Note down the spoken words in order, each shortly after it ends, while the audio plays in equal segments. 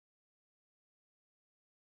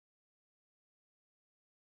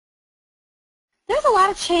There's a lot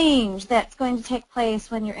of change that's going to take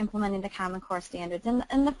place when you're implementing the Common Core standards.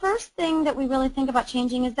 And the first thing that we really think about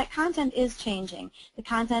changing is that content is changing. The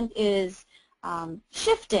content is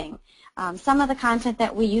shifting. Some of the content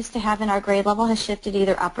that we used to have in our grade level has shifted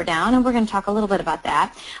either up or down, and we're going to talk a little bit about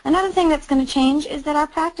that. Another thing that's going to change is that our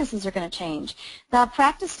practices are going to change. The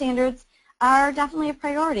practice standards are definitely a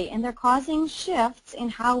priority, and they're causing shifts in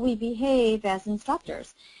how we behave as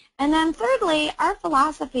instructors. And then thirdly, our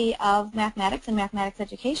philosophy of mathematics and mathematics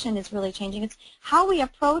education is really changing. It's how we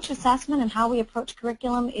approach assessment and how we approach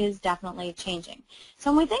curriculum is definitely changing.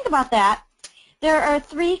 So when we think about that, there are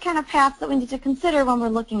three kind of paths that we need to consider when we're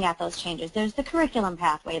looking at those changes. There's the curriculum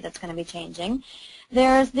pathway that's going to be changing.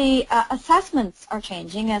 There's the assessments are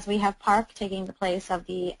changing as we have PARCC taking the place of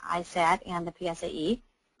the ISAT and the PSAE.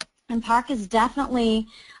 And PARCC is definitely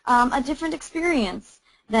a different experience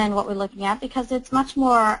than what we're looking at because it's much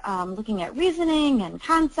more looking at reasoning and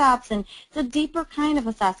concepts, and it's a deeper kind of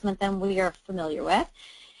assessment than we are familiar with.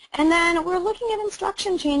 And then we're looking at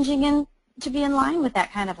instruction changing in to be in line with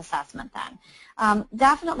that kind of assessment then.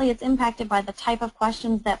 Definitely it's impacted by the type of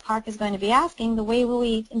questions that PARCC is going to be asking. The way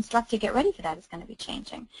we instruct to get ready for that is going to be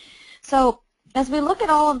changing. So as we look at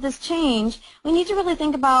all of this change, we need to really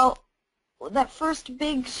think about that first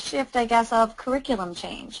big shift, I guess, of curriculum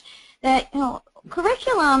change. That, you know,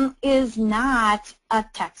 curriculum is not a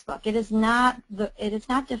textbook. It is not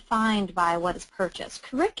defined by what is purchased.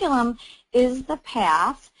 Curriculum is the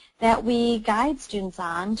path that we guide students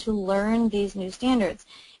on to learn these new standards.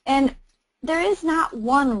 And there is not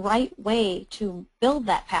one right way to build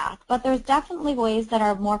that path, but there's definitely ways that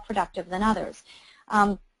are more productive than others.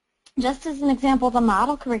 Just as an example, the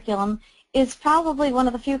model curriculum is probably one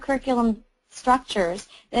of the few curriculum structures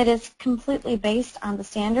that is completely based on the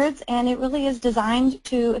standards, and it really is designed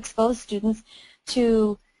to expose students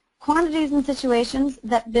to quantities and situations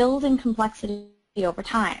that build in complexity over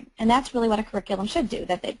time. And that's really what a curriculum should do,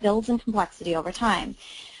 that it builds in complexity over time.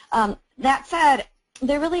 That said,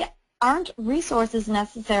 there really aren't resources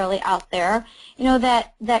necessarily out there, you know,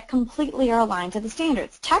 that completely are aligned to the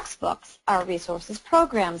standards. Textbooks are resources,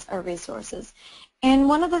 programs are resources. And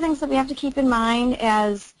one of the things that we have to keep in mind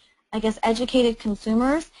as, I guess, educated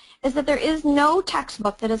consumers is that there is no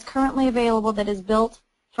textbook that is currently available that is built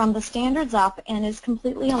from the standards up and is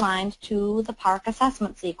completely aligned to the PARCC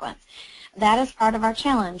assessment sequence. That is part of our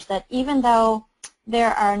challenge, that even though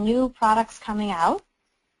there are new products coming out,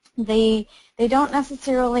 they don't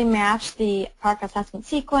necessarily match the PARCC assessment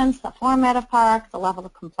sequence, the format of PARCC, the level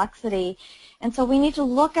of complexity, and so we need to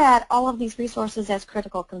look at all of these resources as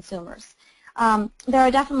critical consumers. There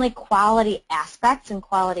are definitely quality aspects and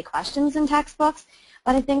quality questions in textbooks,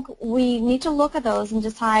 but I think we need to look at those and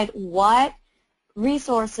decide what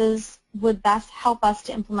resources would best help us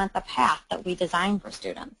to implement the path that we design for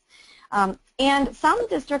students. And some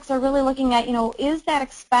districts are really looking at, you know, is that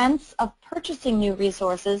expense of purchasing new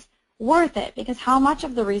resources worth it? Because how much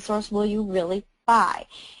of the resource will you really buy?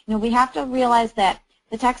 You know, we have to realize that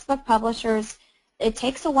the textbook publishers, it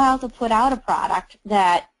takes a while to put out a product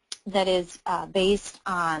that is based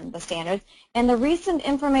on the standards. And the recent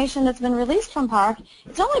information that's been released from PARCC,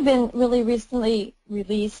 it's only been really recently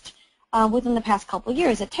released within the past couple of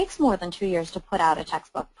years. It takes more than 2 years to put out a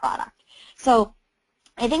textbook product. So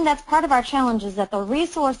I think that's part of our challenge, is that the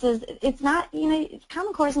resources, it's not, you know,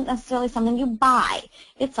 Common Core isn't necessarily something you buy.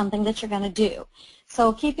 It's something that you're going to do.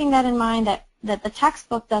 So keeping that in mind, that the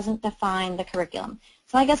textbook doesn't define the curriculum.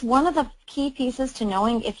 So I guess one of the key pieces to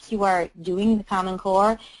knowing if you are doing the Common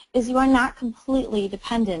Core is you are not completely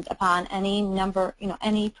dependent upon any number, you know,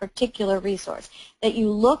 any particular resource. That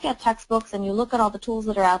you look at textbooks and you look at all the tools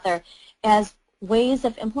that are out there as ways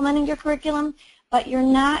of implementing your curriculum, but you're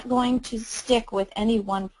not going to stick with any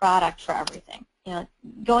one product for everything. You know,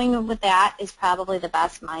 going with that is probably the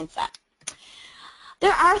best mindset.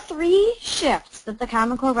 There are 3 shifts that the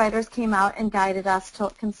Common Core writers came out and guided us to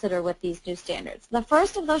consider with these new standards. The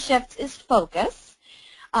first of those shifts is focus.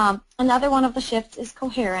 Another one of the shifts is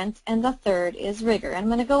coherence, and the third is rigor. I'm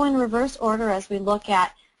going to go in reverse order as we look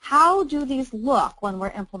at how do these look when we're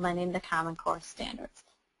implementing the Common Core standards.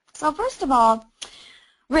 So first of all,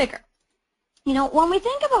 rigor. You know, when we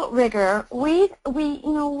think about rigor, we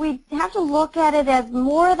have to look at it as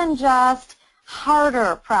more than just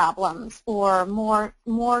harder problems or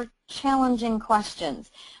more challenging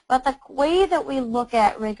questions. But the way that we look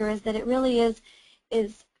at rigor is that it really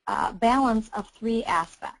is a balance of 3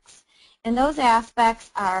 aspects. And those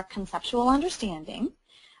aspects are conceptual understanding,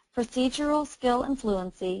 procedural skill and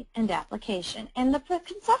fluency, and application. And the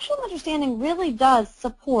conceptual understanding really does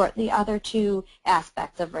support the other 2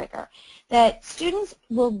 aspects of rigor. That students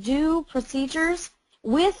will do procedures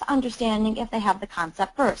with understanding if they have the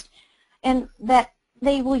concept first, and that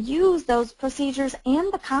they will use those procedures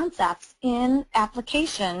and the concepts in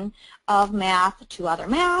application of math to other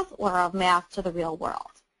math or of math to the real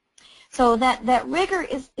world. So that rigor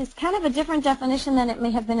is kind of a different definition than it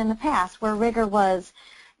may have been in the past, where rigor was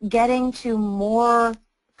getting to more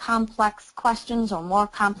complex questions or more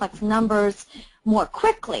complex numbers more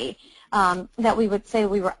quickly, that we would say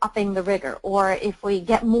we were upping the rigor, or if we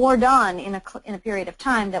get more done in a period of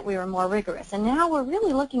time, that we were more rigorous. And now we're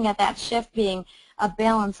really looking at that shift being a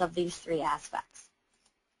balance of these three aspects.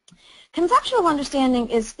 Conceptual understanding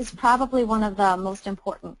is probably one of the most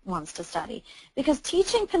important ones to study, because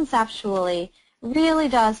teaching conceptually really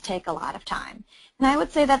does take a lot of time. And I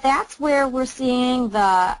would say that that's where we're seeing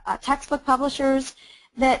the textbook publishers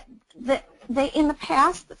that they, in the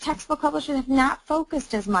past, the textbook publishers have not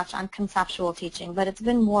focused as much on conceptual teaching, but it's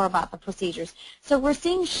been more about the procedures. So we're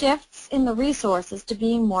seeing shifts in the resources to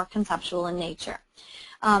being more conceptual in nature.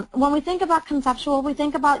 When we think about conceptual, we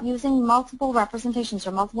think about using multiple representations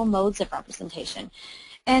or multiple modes of representation.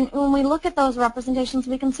 And when we look at those representations,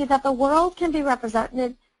 we can see that the world can be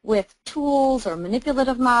represented with tools or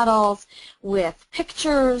manipulative models, with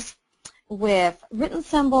pictures, with written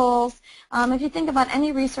symbols. If you think about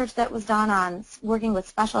any research that was done on working with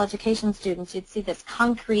special education students, you'd see this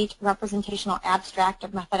concrete representational abstract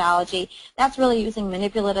methodology. That's really using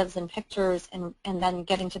manipulatives and pictures and then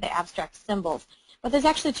getting to the abstract symbols. But there's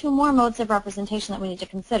actually two more modes of representation that we need to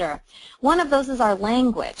consider. One of those is our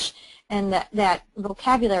language, and that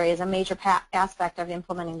vocabulary is a major aspect of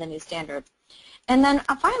implementing the new standards. And then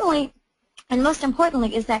finally, and most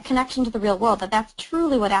importantly, is that connection to the real world, that's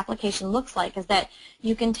truly what application looks like, is that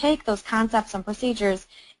you can take those concepts and procedures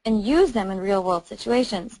and use them in real-world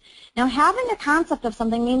situations. Now, having a concept of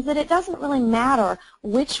something means that it doesn't really matter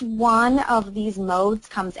which one of these modes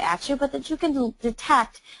comes at you, but that you can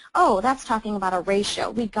detect, oh, that's talking about a ratio,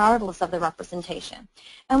 regardless of the representation.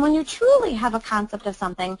 And when you truly have a concept of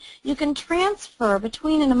something, you can transfer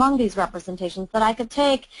between and among these representations, that I could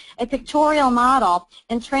take a pictorial model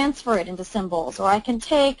and transfer it into symbols, or I can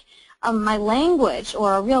take my language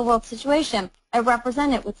or a real-world situation, I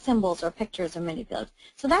represent it with symbols or pictures or manipulatives.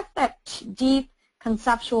 So that's that deep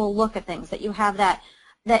conceptual look at things, that you have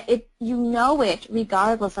you know it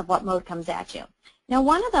regardless of what mode comes at you. Now,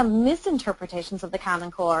 one of the misinterpretations of the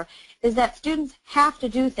Common Core is that students have to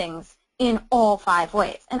do things in all 5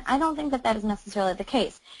 ways, and I don't think that that is necessarily the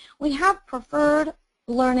case. We have preferred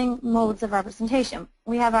learning modes of representation.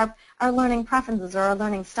 We have our learning preferences or our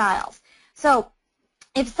learning styles. So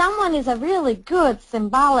if someone is a really good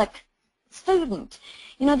symbolic student,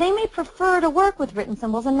 they may prefer to work with written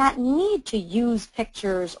symbols and not need to use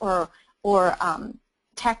pictures or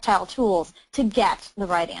tactile tools to get the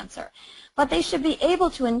right answer. But they should be able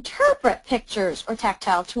to interpret pictures or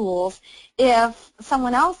tactile tools if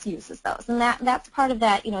someone else uses those. And that's part of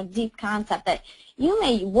that deep concept, that you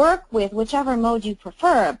may work with whichever mode you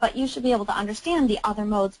prefer, but you should be able to understand the other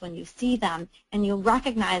modes when you see them, and you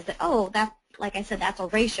recognize that, oh, that, like I said, that's a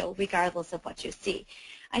ratio regardless of what you see.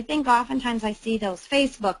 I think oftentimes I see those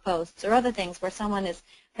Facebook posts or other things where someone is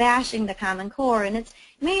bashing the Common Core, and it's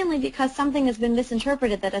mainly because something has been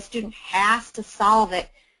misinterpreted, that a student has to solve it,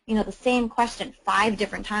 the same question 5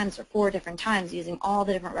 different times or 4 different times using all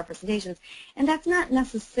the different representations. And that's not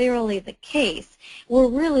necessarily the case. We're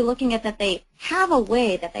really looking at that they have a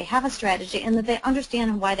way, that they have a strategy, and that they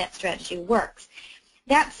understand why that strategy works.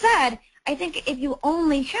 That said, I think if you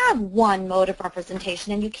only have one mode of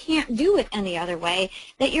representation and you can't do it any other way,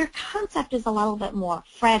 that your concept is a little bit more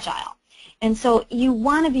fragile. And so you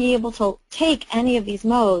want to be able to take any of these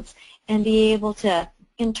modes and be able to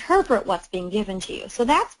interpret what's being given to you. So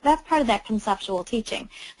that's part of that conceptual teaching.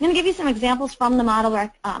 I'm going to give you some examples from the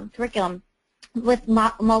model curriculum with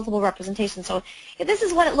multiple representations. So this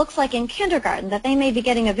is what it looks like in kindergarten, that they may be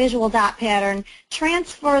getting a visual dot pattern,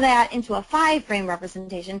 transfer that into a 5-frame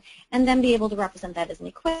representation, and then be able to represent that as an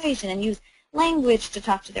equation and use language to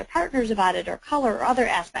talk to their partners about it, or color, or other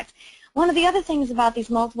aspects. One of the other things about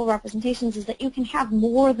these multiple representations is that you can have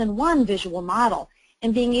more than one visual model,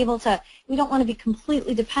 and being able to, we don't want to be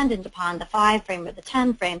completely dependent upon the 5-frame or the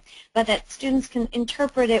 10-frame, but that students can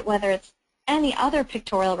interpret it whether it's any other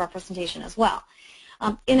pictorial representation as well.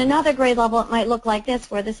 In another grade level, it might look like this,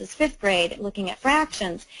 where this is 5th grade, looking at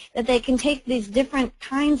fractions, that they can take these different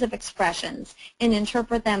kinds of expressions and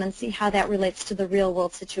interpret them and see how that relates to the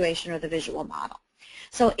real-world situation or the visual model.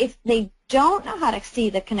 So if they don't know how to see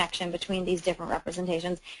the connection between these different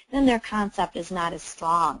representations, then their concept is not as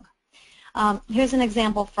strong. Here's an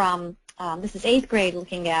example from, this is 8th grade,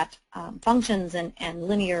 looking at functions and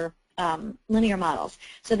linear linear models.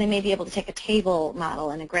 So they may be able to take a table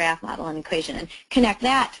model and a graph model and equation and connect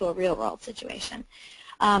that to a real-world situation.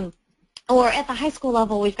 Or at the high school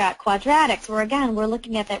level, we've got quadratics, where again, we're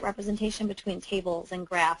looking at that representation between tables and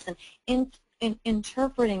graphs and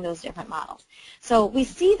interpreting those different models. So we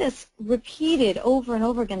see this repeated over and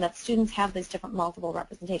over again, that students have these different multiple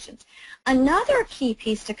representations. Another key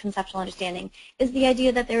piece to conceptual understanding is the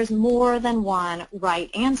idea that there's more than one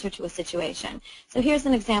right answer to a situation. So here's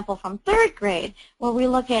an example from 3rd grade where we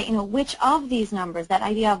look at, which of these numbers, that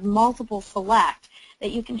idea of multiple select,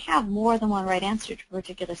 that you can have more than one right answer to a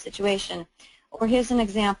particular situation. Or here's an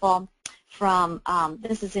example from,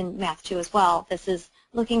 this is in Math 2 as well, this is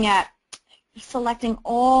looking at selecting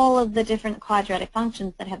all of the different quadratic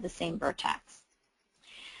functions that have the same vertex.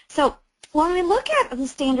 So when we look at the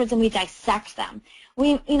standards and we dissect them,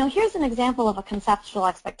 here's an example of a conceptual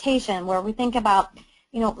expectation where we think about,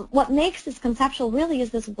 what makes this conceptual really is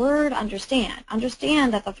this word understand.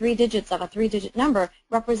 Understand that the 3 digits of a 3-digit number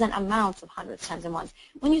represent amounts of hundreds, tens, and ones.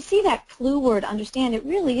 When you see that clue word understand, it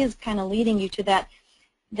really is kind of leading you to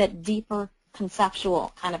that deeper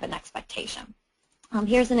conceptual kind of an expectation.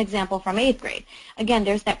 Here's an example from 8th grade. Again,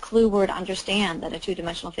 there's that clue word understand, that a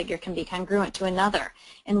 2-dimensional figure can be congruent to another,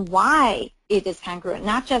 and why it is congruent.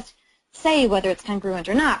 Not just say whether it's congruent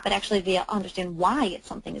or not, but actually understand why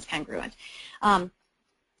something is congruent.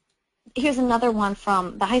 Here's another one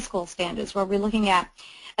from the high school standards where we're looking at,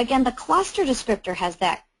 again, the cluster descriptor has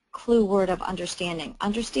that clue word of understanding.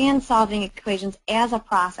 Understand solving equations as a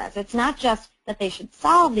process. It's not just that they should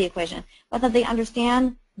solve the equation, but that they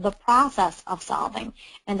understand the process of solving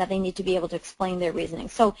and that they need to be able to explain their reasoning.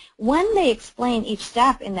 So when they explain each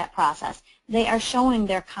step in that process, they are showing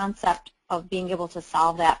their concept of being able to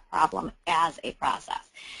solve that problem as a process.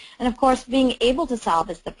 And of course, being able to solve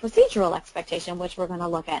is the procedural expectation, which we're going to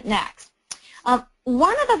look at next.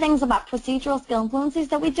 One of the things about procedural skill and fluency is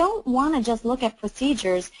that we don't want to just look at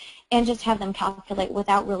procedures and just have them calculate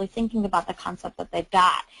without really thinking about the concept that they've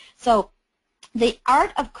got. So the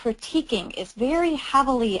art of critiquing is very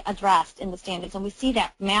heavily addressed in the standards, and we see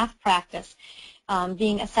that math practice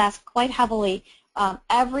being assessed quite heavily.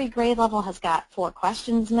 Every grade level has got 4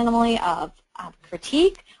 questions minimally of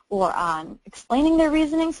critique or on explaining their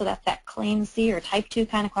reasoning, so that's that claim C or type 2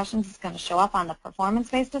 kind of questions is going to show up on the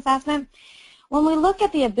performance-based assessment. When we look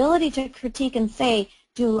at the ability to critique and say,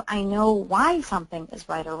 do I know why something is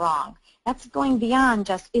right or wrong, that's going beyond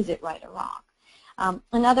just is it right or wrong.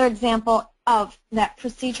 Another example of that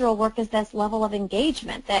procedural work is this level of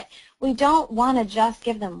engagement, that we don't want to just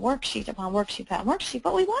give them worksheet upon worksheet upon worksheet,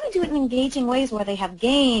 but we want to do it in engaging ways where they have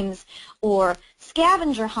games or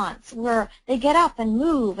scavenger hunts where they get up and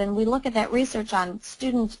move, and we look at that research on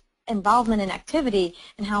student involvement in activity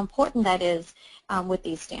and how important that is with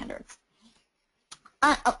these standards.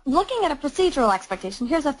 Looking at a procedural expectation,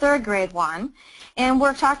 here's a 3rd grade one, and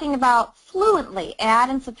we're talking about fluently, add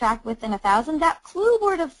and subtract within 1,000. That clue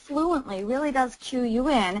word of fluently really does cue you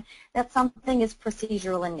in that something is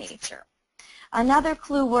procedural in nature. Another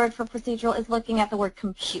clue word for procedural is looking at the word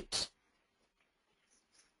compute.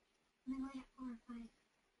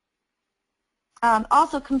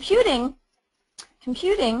 Also computing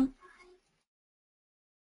computing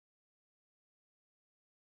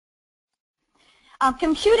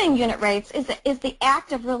unit rates is the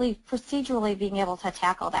act of really procedurally being able to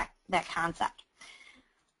tackle that concept.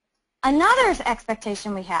 Another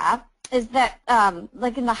expectation we have is that,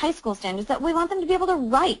 like in the high school standards, that we want them to be able to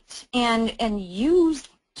write and use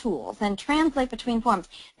tools and translate between forms.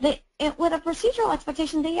 With a procedural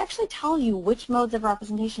expectation, they actually tell you which modes of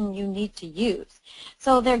representation you need to use.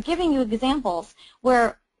 So they're giving you examples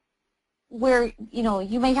where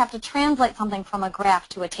you may have to translate something from a graph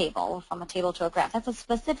to a table or from a table to a graph. That's a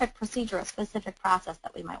specific procedure, a specific process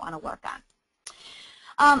that we might want to work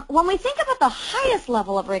on. When we think about the highest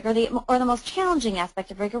level of rigor, or the most challenging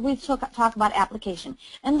aspect of rigor, we talk about application.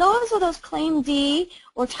 And those are those claim D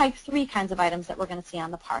or type 3 kinds of items that we're going to see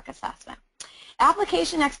on the PARCC assessment.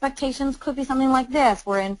 Application expectations could be something like this,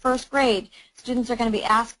 where in 1st grade, students are going to be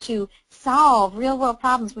asked to solve real-world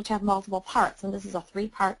problems which have multiple parts, and this is a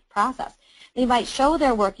 3-part process. They might show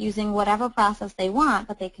their work using whatever process they want,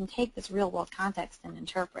 but they can take this real-world context and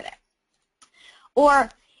interpret it. Or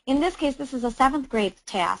in this case, this is a 7th grade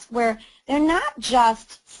task where they're not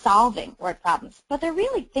just solving word problems, but they're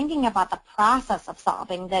really thinking about the process of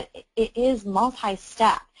solving, that it is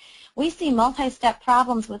multi-step. We see multi-step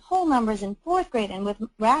problems with whole numbers in 4th grade and with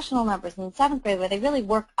rational numbers in 7th grade, where they really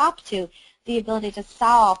work up to the ability to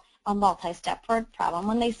solve a multi-step word problem.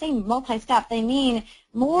 When they say multi-step, they mean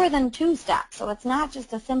more than 2 steps. So it's not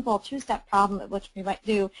just a simple 2-step problem, which we might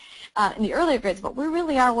do in the earlier grades, but we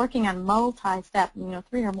really are working on multi-step,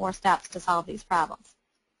 3 or more steps to solve these problems.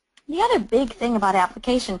 The other big thing about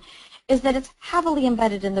application is that it's heavily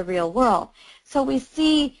embedded in the real world. So we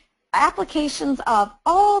see applications of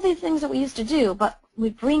all these things that we used to do, but we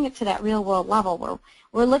bring it to that real world level where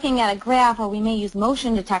we're looking at a graph, or we may use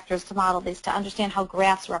motion detectors to model these to understand how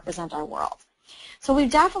graphs represent our world. So we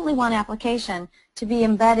definitely want application to be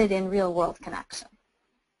embedded in real world connection.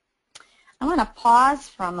 I want to pause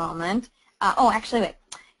for a moment. Actually, wait.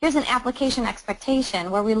 Here's an application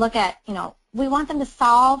expectation where we look at, we want them to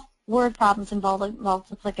solve word problems involving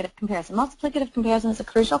multiplicative comparison. Multiplicative comparison is a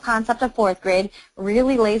crucial concept of 4th grade,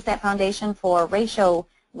 really lays that foundation for ratio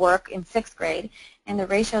work in 6th grade, and the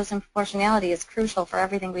ratios and proportionality is crucial for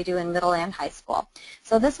everything we do in middle and high school.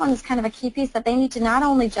 So this one is kind of a key piece that they need to not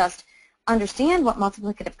only just understand what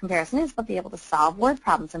multiplicative comparison is, but be able to solve word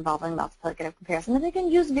problems involving multiplicative comparison, and they can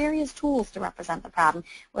use various tools to represent the problem,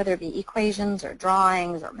 whether it be equations or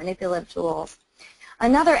drawings or manipulative tools.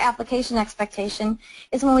 Another application expectation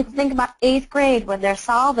is when we think about 8th grade, when they're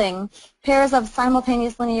solving pairs of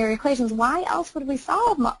simultaneous linear equations. Why else would we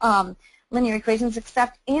solve linear equations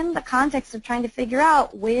except in the context of trying to figure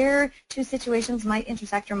out where 2 situations might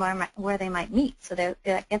intersect or where they might meet? So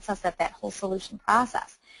that gets us at that whole solution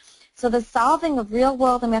process. So the solving of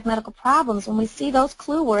real-world and mathematical problems, when we see those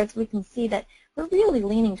clue words, we can see that we're really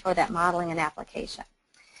leaning toward that modeling and application.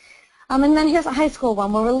 And then here's a high school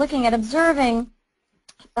one where we're looking at observing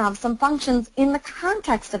some functions in the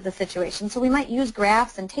context of the situation. So we might use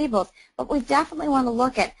graphs and tables, but we definitely want to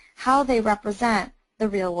look at how they represent the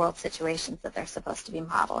real-world situations that they're supposed to be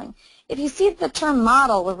modeling. If you see the term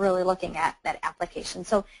model, we're really looking at that application.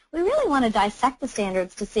 So we really want to dissect the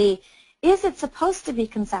standards to see, is it supposed to be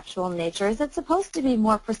conceptual in nature? Is it supposed to be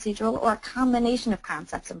more procedural, or a combination of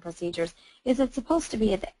concepts and procedures? Is it supposed to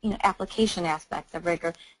be application aspects of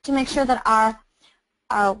rigor to make sure that our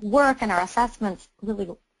work and our assessments really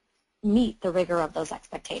meet the rigor of those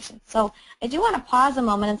expectations? So I do want to pause a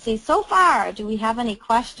moment and see, so far, do we have any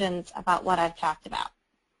questions about what I've talked about?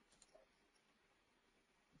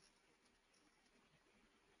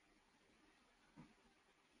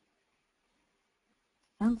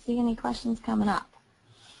 I don't see any questions coming up.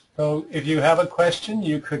 So if you have a question,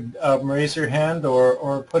 you could raise your hand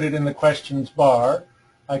or put it in the questions bar.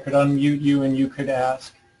 I could unmute you and you could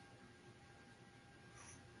ask.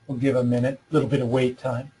 We'll give a minute, a little bit of wait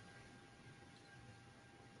time.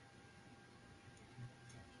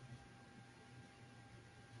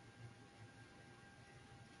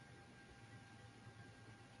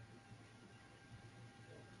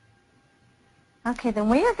 Okay, then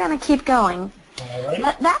we are going to keep going. All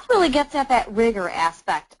right. That really gets at that rigor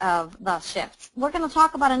aspect of the shifts. We're going to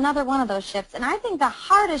talk about another one of those shifts, and I think the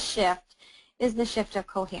hardest shift is the shift of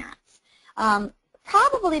coherence.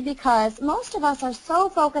 Probably because most of us are so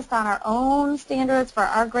focused on our own standards for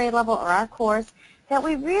our grade level or our course that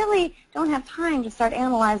we really don't have time to start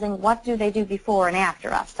analyzing what do they do before and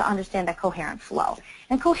after us to understand the coherent flow.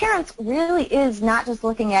 And coherence really is not just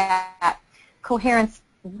looking at coherence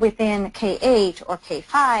within K8 or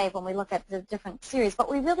K5 when we look at the different series, but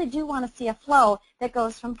we really do want to see a flow that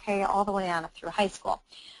goes from K all the way on up through high school.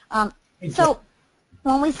 So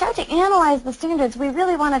when we start to analyze the standards, we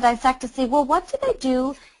really want to dissect to see, well, what did they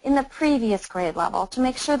do in the previous grade level to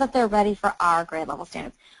make sure that they're ready for our grade level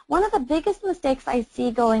standards? One of the biggest mistakes I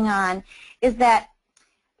see going on is that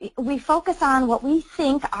we focus on what we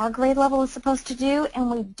think our grade level is supposed to do, and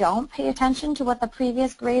we don't pay attention to what the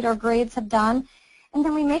previous grade or grades have done. And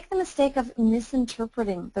then we make the mistake of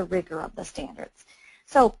misinterpreting the rigor of the standards.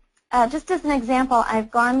 So just as an example, I've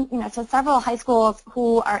gone to several high schools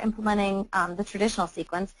who are implementing the traditional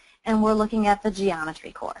sequence, and we're looking at the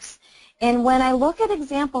geometry course. And when I look at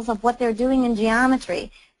examples of what they're doing in geometry,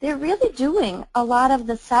 they're really doing a lot of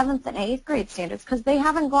the 7th and 8th grade standards because they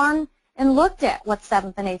haven't gone and looked at what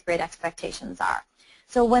 7th and 8th grade expectations are.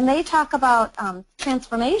 So when they talk about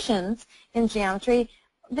transformations in geometry,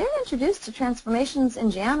 they're introduced to transformations in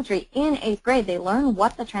geometry in 8th grade. They learn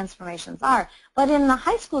what the transformations are. But in the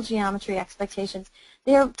high school geometry expectations,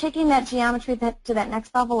 they're taking that geometry to that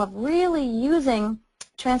next level of really using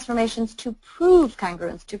transformations to prove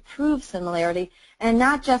congruence, to prove similarity, and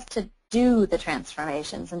not just to do the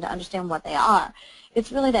transformations and to understand what they are.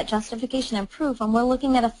 It's really that justification and proof, and we're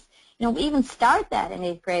looking at we even start that in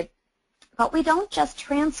 8th grade. But we don't just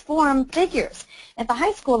transform figures. At the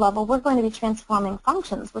high school level, we're going to be transforming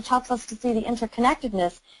functions, which helps us to see the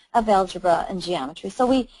interconnectedness of algebra and geometry. So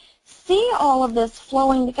we see all of this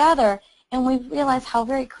flowing together, and we realize how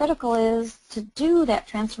very critical it is to do that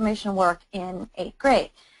transformation work in 8th grade.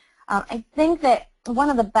 I think that one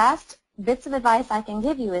of the best bits of advice I can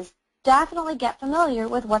give you is definitely get familiar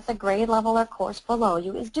with what the grade level or course below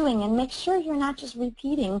you is doing, and make sure you're not just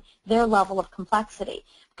repeating their level of complexity.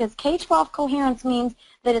 Because K-12 coherence means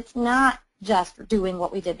that it's not just doing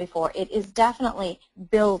what we did before. It is definitely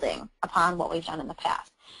building upon what we've done in the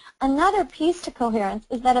past. Another piece to coherence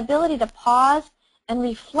is that ability to pause and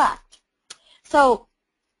reflect. So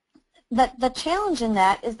the challenge in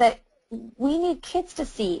that is that we need kids to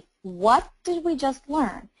see, what did we just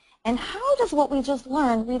learn, and how does what we just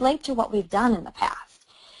learned relate to what we've done in the past?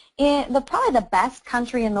 Probably the best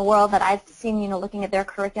country in the world that I've seen, looking at their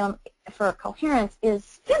curriculum for coherence is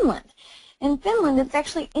Finland. In Finland, it's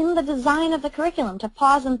actually in the design of the curriculum to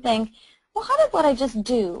pause and think, well, how did what I just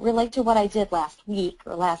do relate to what I did last week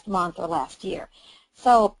or last month or last year?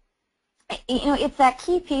 So, it's that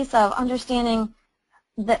key piece of understanding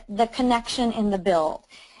the connection in the build.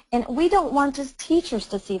 And we don't want just teachers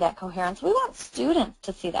to see that coherence. We want students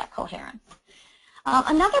to see that coherence.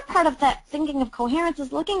 Another part of that thinking of coherence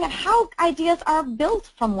is looking at how ideas are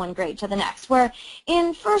built from one grade to the next, where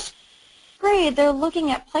in first grade they're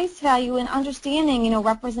looking at place value and understanding,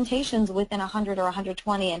 representations within 100 or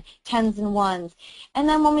 120 and tens and ones. And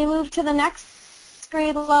then when we move to the next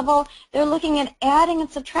grade level, they're looking at adding and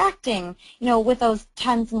subtracting, with those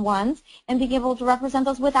tens and ones, and being able to represent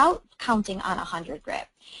those without counting on 100 grid.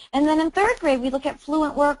 And then in 3rd grade, we look at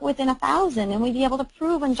fluent work within 1,000, and we'd be able to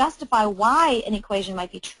prove and justify why an equation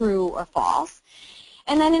might be true or false.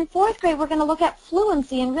 And then in 4th grade, we're going to look at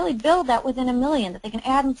fluency and really build that within 1,000,000, that they can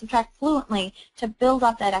add and subtract fluently to build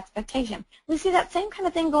up that expectation. We see that same kind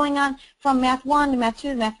of thing going on from Math 1 to Math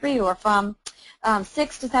 2 to Math 3, or from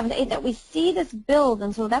 6 to 7 to 8, that we see this build.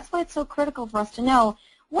 And so that's why it's so critical for us to know,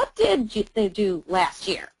 what did they do last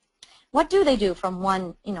year? What do they do from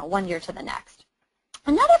one year to the next?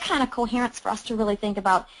 Another kind of coherence for us to really think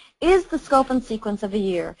about is the scope and sequence of a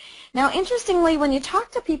year. Now, interestingly, when you talk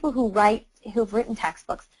to people who've written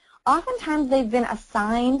textbooks, oftentimes they've been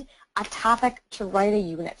assigned a topic to write a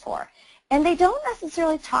unit for. And they don't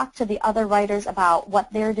necessarily talk to the other writers about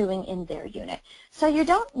what they're doing in their unit. So you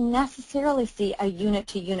don't necessarily see a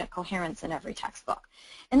unit-to-unit coherence in every textbook.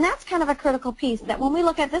 And that's kind of a critical piece, that when we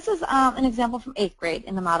look at, this is an example from 8th grade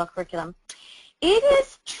in the model curriculum. It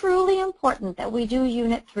is truly important that we do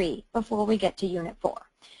Unit 3 before we get to Unit 4.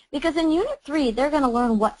 Because in Unit 3, they're going to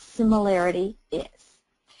learn what similarity is.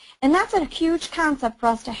 And that's a huge concept for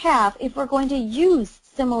us to have if we're going to use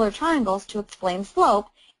similar triangles to explain slope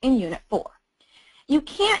in Unit 4. You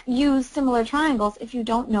can't use similar triangles if you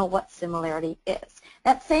don't know what similarity is.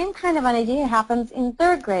 That same kind of an idea happens in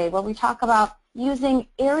 3rd grade, where we talk about using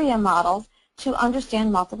area models to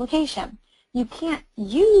understand multiplication. You can't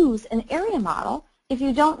use an area model if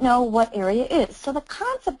you don't know what area is. So the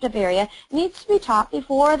concept of area needs to be taught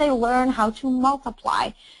before they learn how to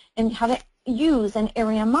multiply and how to use an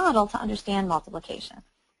area model to understand multiplication.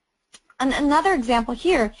 And another example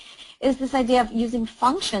here is this idea of using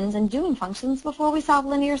functions and doing functions before we solve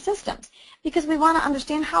linear systems, because we want to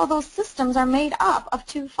understand how those systems are made up of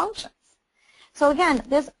two functions. So again,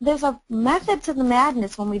 there's a method to the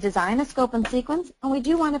madness when we design a scope and sequence, and we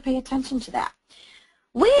do want to pay attention to that.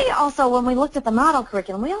 We also, when we looked at the model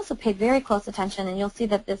curriculum, we also paid very close attention, and you'll see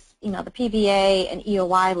that this, the PBA and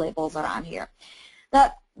EOY labels are on here.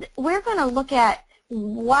 We're going to look at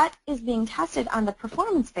what is being tested on the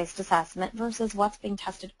performance-based assessment versus what's being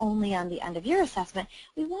tested only on the end-of-year assessment.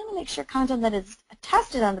 We want to make sure content that is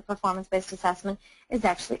tested on the performance-based assessment is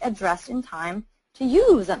actually addressed in time to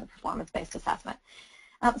use on the performance-based assessment.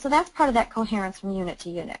 So that's part of that coherence from unit to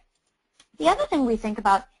unit. The other thing we think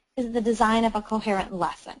about is the design of a coherent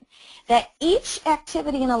lesson. That each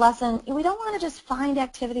activity in a lesson, we don't want to just find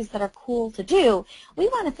activities that are cool to do. We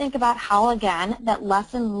want to think about how, again, that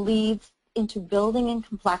lesson leads into building and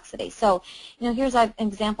complexity. So, here's an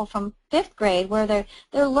example from 5th grade where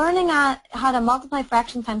they're learning how to multiply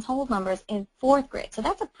fractions times whole numbers in 4th grade. So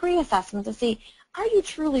that's a pre-assessment to see, are you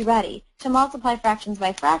truly ready to multiply fractions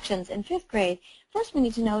by fractions in 5th grade? First, we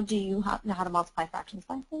need to know, do you know how to multiply fractions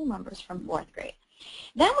by whole numbers from 4th grade?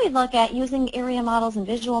 Then we look at using area models and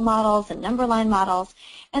visual models and number line models,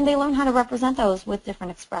 and they learn how to represent those with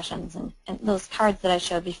different expressions and those cards that I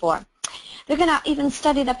showed before. They're going to even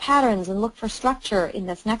study the patterns and look for structure in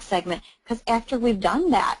this next segment, because after we've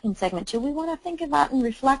done that in segment 2, we want to think about and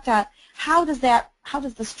reflect on how does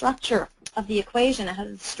the structure of the equation and how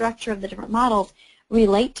does the structure of the different models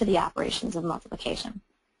relate to the operations of multiplication.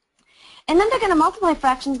 And then they're going to multiply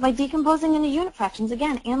fractions by decomposing into unit fractions,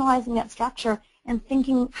 again, analyzing that structure and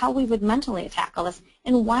thinking how we would mentally tackle this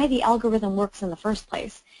and why the algorithm works in the first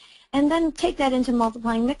place. And then take that into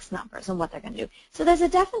multiplying mixed numbers and what they're going to do. So there's a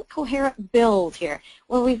definite coherent build here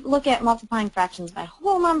where we look at multiplying fractions by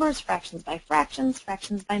whole numbers, fractions by fractions,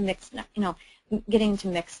 fractions by mixed, getting to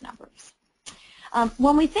mixed numbers.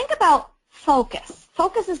 When we think about focus,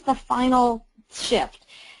 focus is the final shift.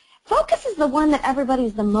 Focus is the one that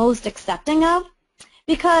everybody's the most accepting of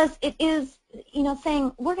because it is,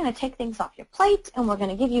 saying we're going to take things off your plate and we're going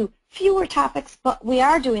to give you fewer topics, but we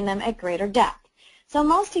are doing them at greater depth. So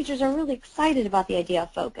most teachers are really excited about the idea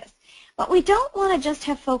of focus. But we don't want to just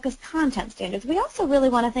have focused content standards. We also really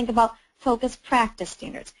want to think about focused practice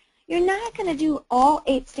standards. You're not going to do all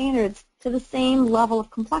 8 standards to the same level of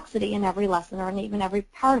complexity in every lesson or in even every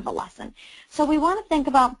part of a lesson. So we want to think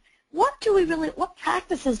about what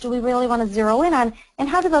practices do we really want to zero in on, and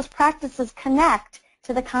how do those practices connect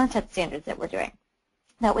to the content standards that we're doing?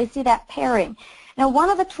 That we see that pairing. Now, one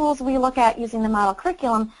of the tools we look at using the model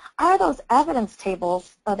curriculum are those evidence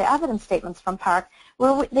tables, or the evidence statements from PARCC,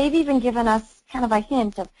 where they've even given us kind of a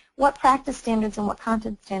hint of what practice standards and what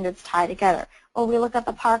content standards tie together. Or we look at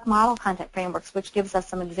the PARCC model content frameworks, which gives us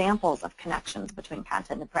some examples of connections between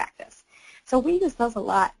content and practice. So we use those a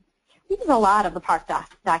lot. We use a lot of the PARCC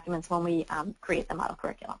documents when we create the model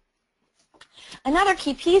curriculum. Another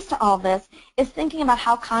key piece to all this is thinking about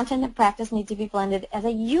how content and practice need to be blended as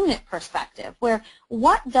a unit perspective, where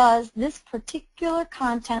what does this particular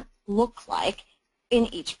content look like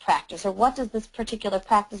in each practice, or what does this particular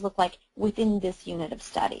practice look like within this unit of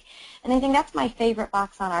study? And I think that's my favorite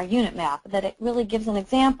box on our unit map, that it really gives an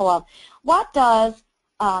example of what does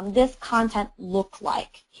this content look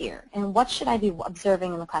like here, and what should I be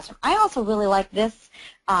observing in the classroom. I also really like this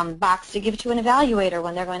box to give to an evaluator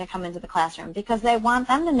when they're going to come into the classroom, because they want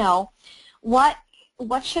them to know what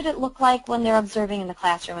should it look like when they're observing in the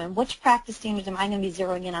classroom, and which practice standards am I going to be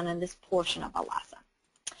zeroing in on in this portion of a lesson.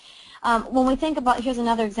 When we think about, here's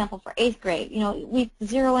another example for 8th grade, we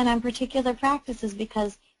zero in on particular practices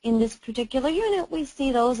because in this particular unit we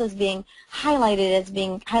see those as being highlighted, as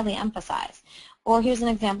being highly emphasized. Or here's an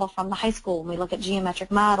example from the high school when we look at geometric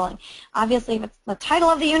modeling. Obviously, if the title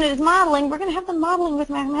of the unit is modeling, we're going to have the modeling with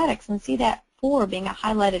mathematics and see that 4 being a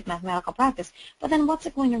highlighted mathematical practice. But then what's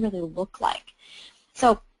it going to really look like?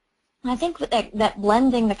 So I think that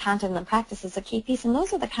blending the content and the practice is a key piece, and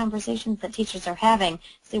those are the conversations that teachers are having to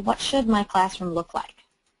say, what should my classroom look like?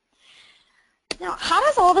 Now, how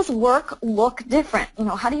does all this work look different?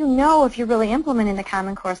 How do you know if you're really implementing the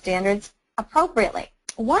Common Core standards appropriately?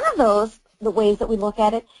 One of the ways that we look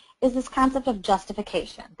at it is this concept of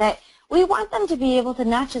justification, that we want them to be able to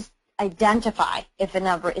not just identify if a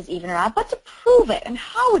number is even or odd, but to prove it. And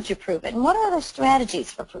how would you prove it? And what are the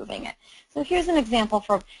strategies for proving it? So here's an example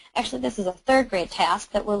for, actually this is a 3rd grade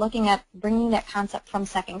task that we're looking at bringing that concept from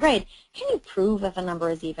 2nd grade. Can you prove if a number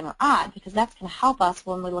is even or odd? Because that's going to help us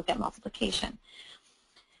when we look at multiplication.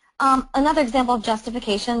 Another example of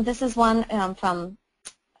justification, this is one from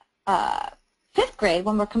 5th grade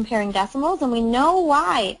when we're comparing decimals, and we know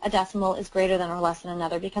why a decimal is greater than or less than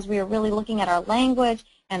another, because we are really looking at our language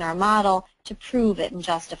and our model to prove it and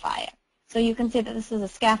justify it. So you can see that this is a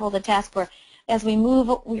scaffolded task where as we move,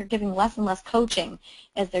 we're giving less and less coaching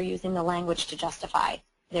as they're using the language to justify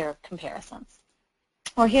their comparisons.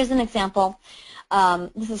 Or here's an example,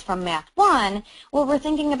 this is from Math 1, where we're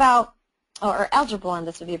thinking about, or Algebra 1,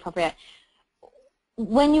 this would be appropriate.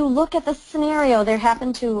 When you look at the scenario, they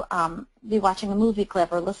happen to be watching a movie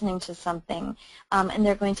clip or listening to something, and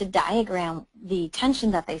they're going to diagram the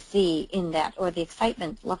tension that they see in that, or the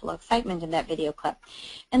excitement, level of excitement in that video clip.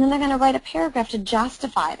 And then they're going to write a paragraph to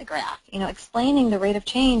justify the graph, explaining the rate of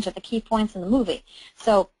change at the key points in the movie.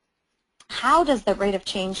 So how does the rate of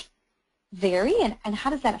change vary, and how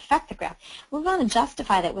does that affect the graph? We want to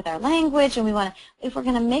justify that with our language, and we want to, if we're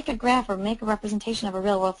going to make a graph or make a representation of a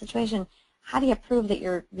real-world situation, how do you prove that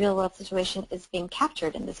your real-world situation is being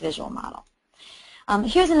captured in this visual model?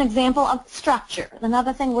 Here's an example of structure.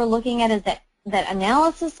 Another thing we're looking at is that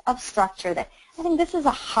analysis of structure. That I think this is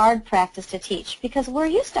a hard practice to teach, because we're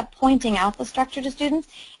used to pointing out the structure to students,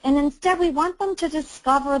 and instead we want them to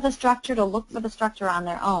discover the structure, to look for the structure on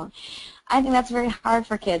their own. I think that's very hard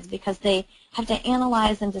for kids because they have to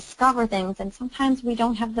analyze and discover things, and sometimes we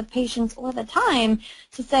don't have the patience or the time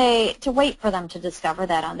to wait for them to discover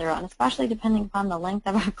that on their own, especially depending upon the length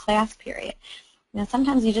of our class period.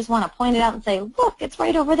 Sometimes you just want to point it out and say, look, it's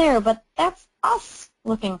right over there, but that's us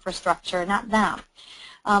looking for structure, not them.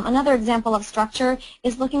 Another example of structure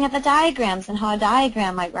is looking at the diagrams and how a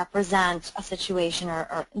diagram might represent a situation,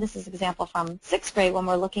 or this is an example from 6th grade when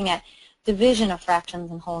we're looking at division of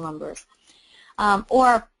fractions and whole numbers.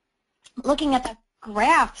 Or looking at the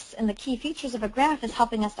graphs and the key features of a graph is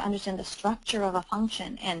helping us to understand the structure of a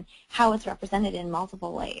function and how it's represented in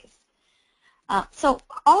multiple ways. So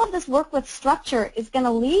all of this work with structure is going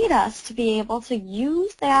to lead us to be able to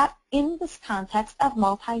use that in this context of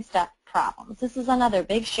multi-step problems. This is another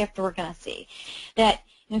big shift we're going to see. That,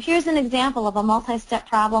 you know, here's an example of a multi-step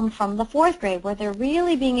problem from the 4th grade where they're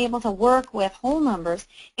really being able to work with whole numbers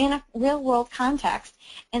in a real-world context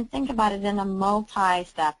and think about it in a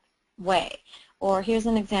multi-step way. Or here's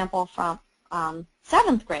an example from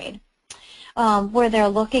 7th grade where they're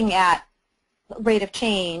looking at rate of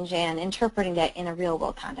change and interpreting that in a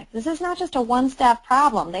real-world context. This is not just a one-step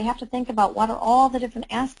problem. They have to think about what are all the different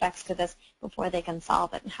aspects to this before they can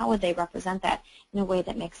solve it, and how would they represent that in a way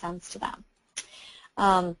that makes sense to them.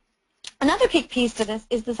 Another big piece to this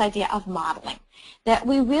is this idea of modeling, that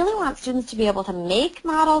we really want students to be able to make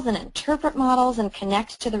models and interpret models and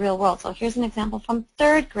connect to the real world. So here's an example from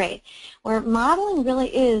 3rd grade where modeling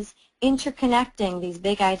really is interconnecting these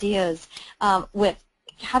big ideas with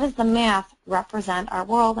how does the math represent our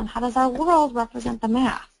world and how does our world represent the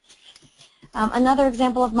math. Another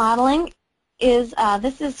example of modeling is,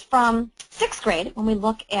 this is from 6th grade when we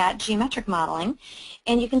look at geometric modeling,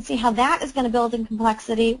 and you can see how that is going to build in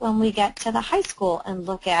complexity when we get to the high school and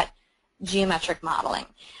look at geometric modeling.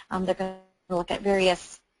 They're going to look at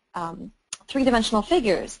various three-dimensional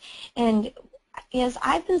figures, and as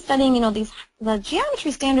I've been studying, you know, the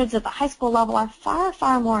geometry standards at the high school level are far,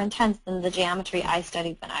 far more intense than the geometry I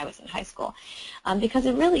studied when I was in high school, because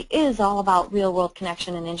it really is all about real-world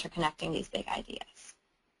connection and interconnecting these big ideas.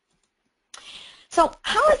 So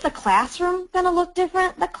how is the classroom going to look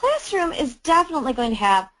different? The classroom is definitely going to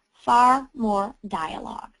have far more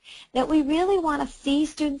dialogue, that we really want to see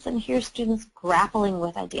students and hear students grappling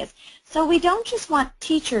with ideas. So we don't just want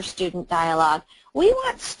teacher-student dialogue, we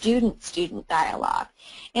want student-student dialogue.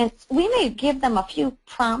 And we may give them a few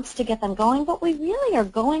prompts to get them going, but we really are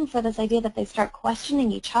going for this idea that they start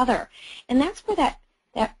questioning each other. And that's where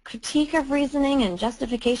that critique of reasoning and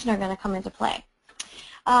justification are going to come into play.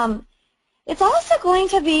 It's also going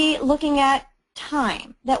to be looking at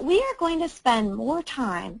time, that we are going to spend more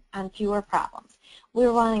time on fewer problems.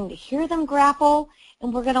 We're wanting to hear them grapple,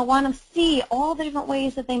 and we're going to want to see all the different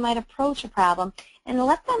ways that they might approach a problem and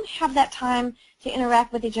let them have that time to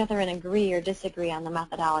interact with each other and agree or disagree on the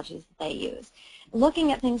methodologies that they use.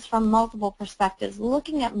 Looking at things from multiple perspectives,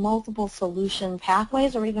 looking at multiple solution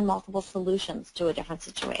pathways or even multiple solutions to a different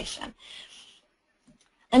situation.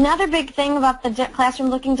 Another big thing about the classroom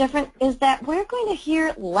looking different is that we're going to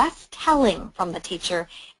hear less telling from the teacher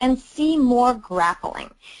and see more grappling.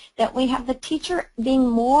 That we have the teacher being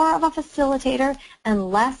more of a facilitator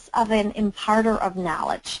and less of an imparter of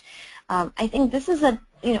knowledge. I think this is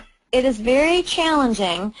it is very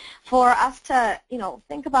challenging for us to,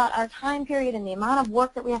 think about our time period and the amount of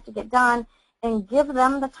work that we have to get done and give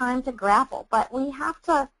them the time to grapple. But we have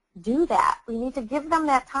to do that. We need to give them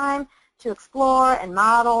that time to explore and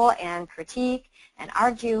model and critique and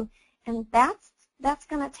argue, and that's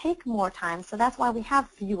going to take more time, so that's why we have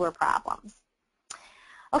fewer problems.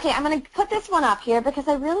 Okay, I'm going to put this one up here because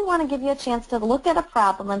I really want to give you a chance to look at a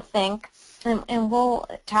problem and think, and we'll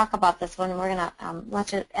talk about this one, and we're going to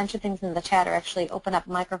let you enter things in the chat or actually open up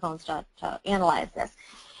microphones to analyze this.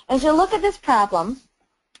 As you look at this problem,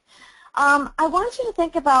 I want you to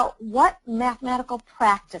think about what mathematical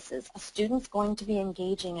practices a student's going to be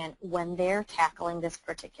engaging in when they're tackling this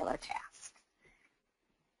particular task.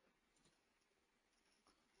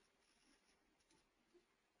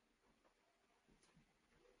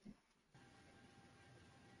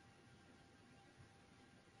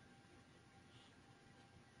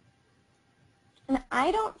 And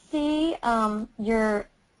I don't see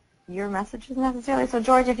your messages necessarily. So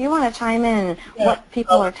George, if you want to chime in what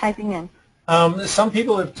people are typing in. Some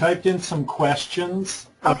people have typed in some questions,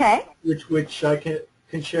 okay, which I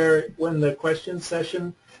can share when the question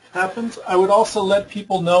session happens. I would also let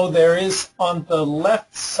people know there is on the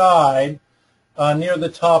left side near the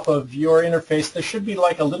top of your interface, there should be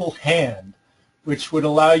like a little hand which would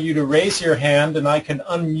allow you to raise your hand, and I can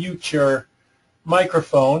unmute your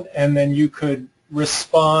microphone, and then you could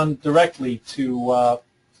respond directly to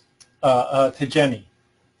Jenny.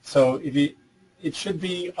 So it should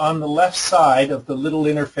be on the left side of the little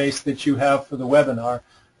interface that you have for the webinar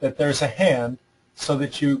that there's a hand, so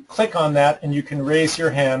that you click on that and you can raise your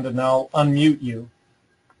hand, and I'll unmute you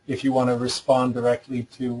if you want to respond directly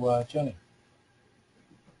to Jenny.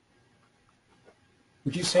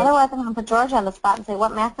 Would you say? Otherwise, I'm going to put Georgia on the spot and say,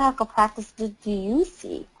 what mathematical practice do you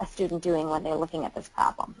see a student doing when they're looking at this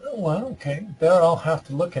problem? Well, okay. There I'll have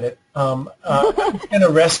to look at it. It's going to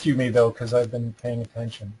rescue me, though, because I've been paying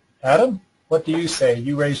attention. Adam, what do you say?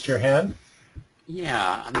 You raised your hand.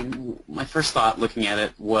 Yeah, I mean, my first thought looking at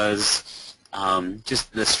it was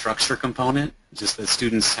just the structure component, just that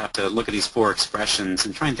students have to look at these 4 expressions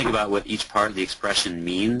and try and think about what each part of the expression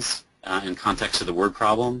means in context of the word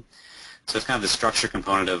problem. So it's kind of the structure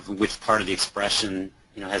component of which part of the expression,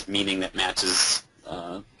 has meaning that matches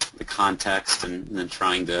the context, and then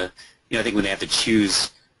trying to, I think when they have to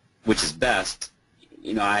choose which is best,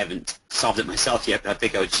 I haven't solved it myself yet, but I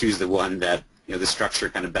think I would choose the one that, the structure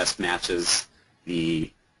kind of best matches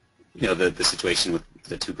the, the situation with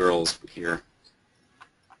the 2 girls here.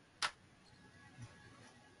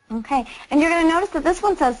 Okay, and you're going to notice that this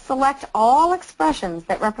one says select all expressions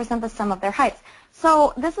that represent the sum of their heights.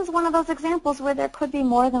 So this is one of those examples where there could be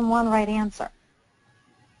more than one right answer,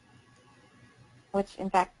 which in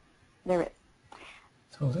fact there is.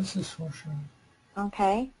 So this is for sure.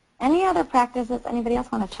 Okay, any other practices? Anybody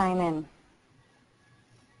else want to chime in?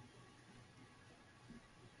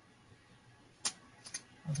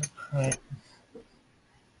 Other practice.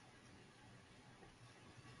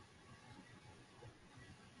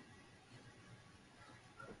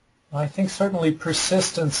 I think certainly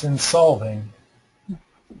persistence in solving,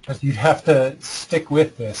 because you'd have to stick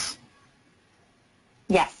with this.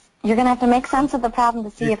 Yes, you're going to have to make sense of the problem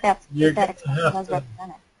to see if that expression is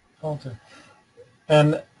represented. Alter.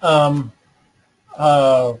 And Adam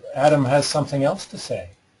has something else to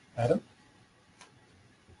say. Adam?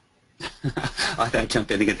 I thought I'd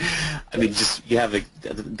jump in again. I mean, just you have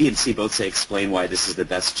B and C both say explain why this is the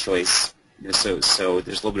best choice. So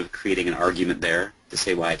there's a little bit of creating an argument there to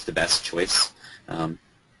say why it's the best choice. I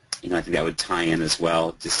think that would tie in as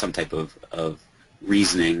well, just some type of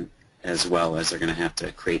reasoning as well as they're going to have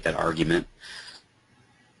to create that argument.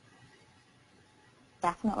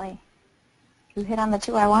 Definitely. You hit on the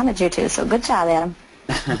 2 I wanted you to, so good job, Adam.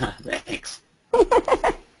 Thanks.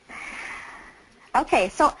 Okay,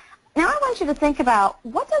 so now I want you to think about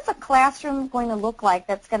what does a classroom going to look like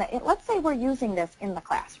that's going to, let's say we're using this in the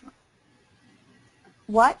classroom.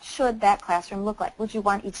 What should that classroom look like? Would you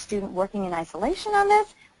want each student working in isolation on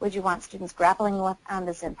this? Would you want students grappling on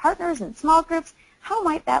this in partners and small groups? How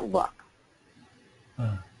might that look?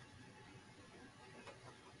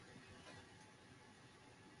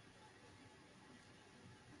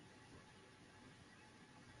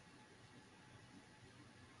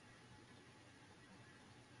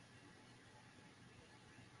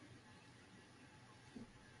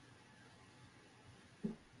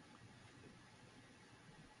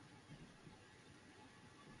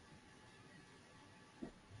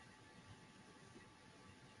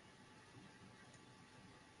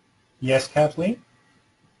 Yes, Kathleen?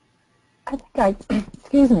 I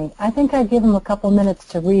think I'd give them a couple minutes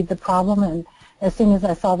to read the problem, and as soon as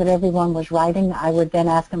I saw that everyone was writing, I would then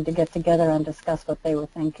ask them to get together and discuss what they were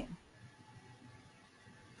thinking.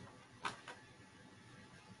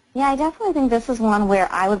 Yeah, I definitely think this is one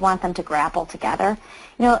where I would want them to grapple together.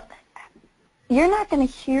 You're not going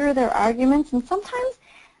to hear their arguments, and sometimes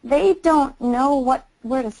they don't know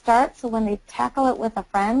where to start, so when they tackle it with a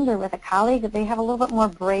friend or with a colleague, they have a little bit more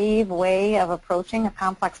brave way of approaching a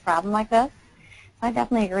complex problem like this. So I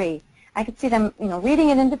definitely agree. I could see them, reading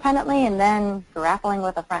it independently and then grappling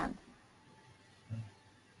with a friend.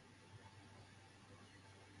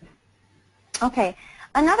 Okay,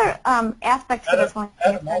 another aspect to this one.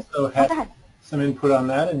 Adam also had some input on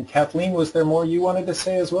that, and Kathleen, was there more you wanted to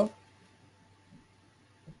say as well?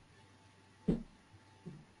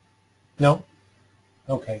 No?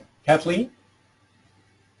 Okay. Kathleen?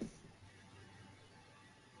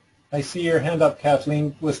 I see your hand up,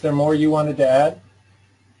 Kathleen. Was there more you wanted to add?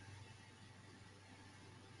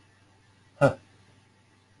 Huh.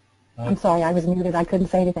 I'm sorry, I was muted. I couldn't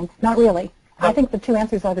say anything. Not really. No. I think the 2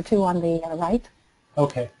 answers are the 2 on the right.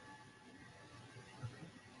 Okay.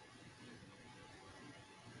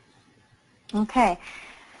 Okay.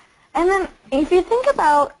 And then if you think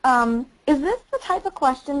about, is this the type of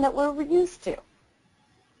question that we're used to?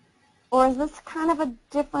 Or is this kind of a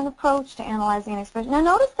different approach to analyzing an expression? Now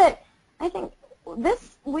notice that I think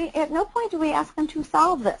this, at no point do we ask them to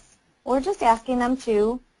solve this. We're just asking them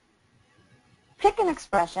to pick an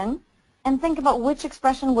expression and think about which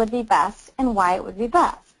expression would be best and why it would be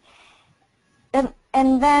best.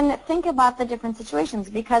 And then think about the different situations,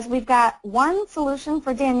 because we've got one solution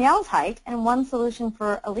for Danielle's height and one solution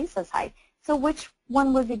for Elisa's height. So which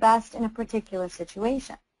one would be best in a particular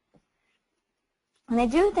situation? And I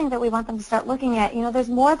do think that we want them to start looking at, there's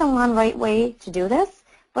more than one right way to do this,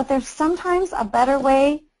 but there's sometimes a better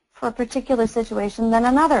way for a particular situation than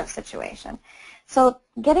another situation. So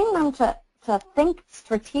getting them to think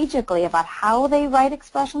strategically about how they write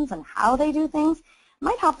expressions and how they do things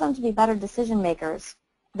might help them to be better decision makers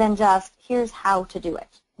than just here's how to do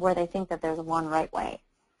it, where they think that there's one right way.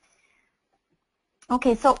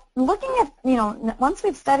 Okay, so looking at, once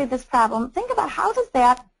we've studied this problem, think about how does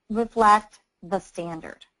that reflect the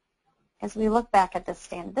standard. As we look back at this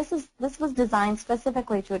standard, this was designed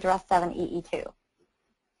specifically to address 7EE2.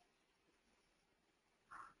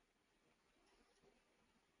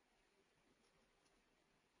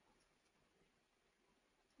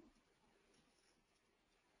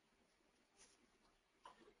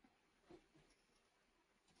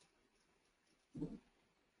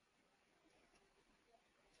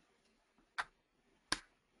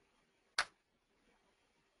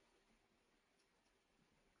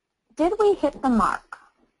 Did we hit the mark?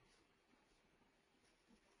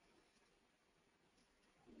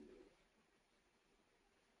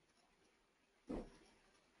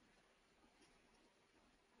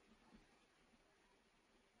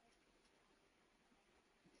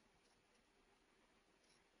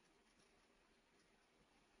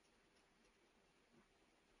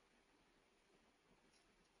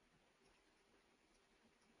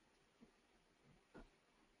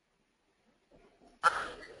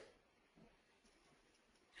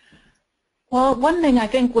 Well, one thing I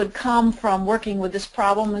think would come from working with this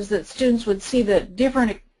problem is that students would see that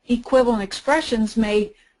different equivalent expressions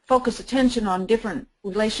may focus attention on different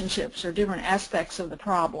relationships or different aspects of the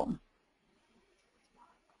problem.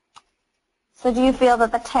 So do you feel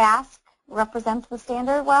that the task represents the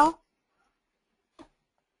standard well?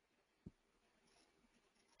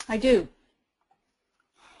 I do.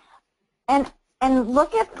 And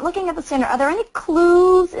looking at the standard, are there any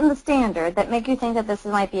clues in the standard that make you think that this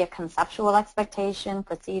might be a conceptual expectation,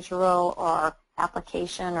 procedural, or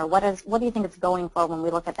application, or what do you think it's going for when we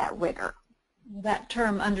look at that rigor? That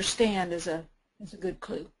term understand is a good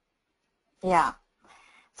clue. Yeah.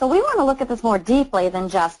 So we want to look at this more deeply than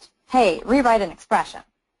just, hey, rewrite an expression.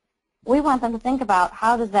 We want them to think about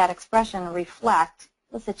how does that expression reflect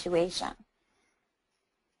the situation,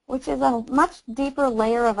 which is a much deeper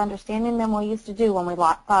layer of understanding than we used to do when we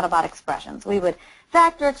thought about expressions. We would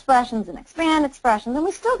factor expressions and expand expressions, and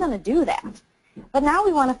we're still going to do that. But now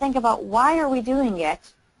we want to think about why are we doing it,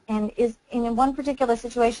 and in one particular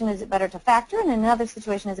situation is it better to factor, and in another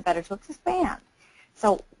situation is it better to expand.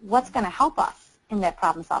 So what's going to help us in that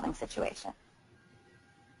problem-solving situation?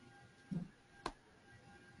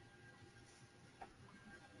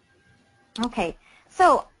 Okay,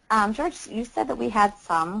 so George, you said that we had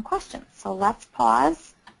some questions, so let's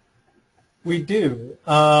pause. We do.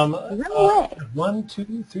 Away. 1,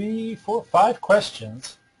 2, 3, 4, 5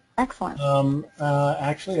 questions. Excellent.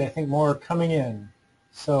 Actually, I think more are coming in.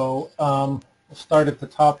 So we'll start at the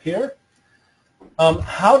top here.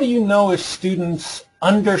 How do you know if students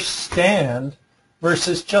understand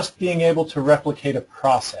versus just being able to replicate a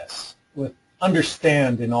process, with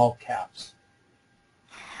understand in all caps?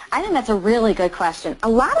 I think that's a really good question. A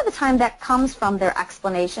lot of the time that comes from their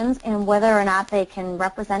explanations and whether or not they can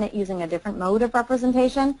represent it using a different mode of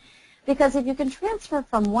representation. Because if you can transfer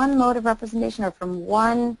from one mode of representation or from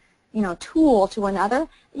one tool to another,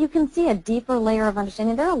 you can see a deeper layer of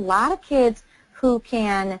understanding. There are a lot of kids who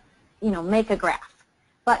can make a graph.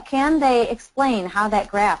 But can they explain how that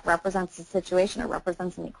graph represents a situation or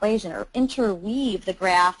represents an equation or interweave the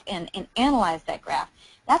graph and analyze that graph?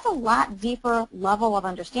 That's a lot deeper level of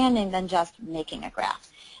understanding than just making a graph.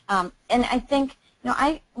 And I think, when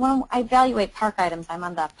I evaluate PARC items, I'm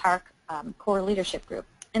on the PARC core leadership group.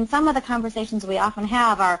 And some of the conversations we often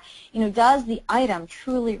have are, does the item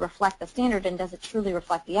truly reflect the standard and does it truly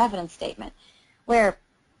reflect the evidence statement? Where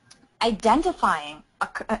identifying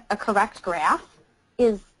a correct graph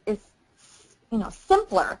is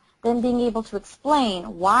simpler than being able to explain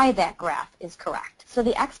why that graph is correct. So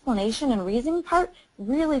the explanation and reasoning part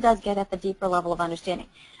really does get at the deeper level of understanding.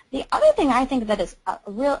 The other thing I think that is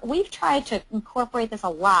we've tried to incorporate this a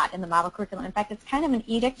lot in the model curriculum. In fact, it's kind of an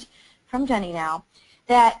edict from Jennie now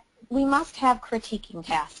that we must have critiquing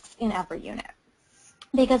tasks in every unit.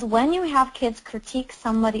 Because when you have kids critique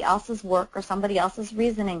somebody else's work or somebody else's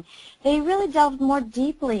reasoning, they really delve more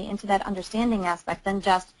deeply into that understanding aspect than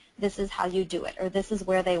just this is how you do it, or this is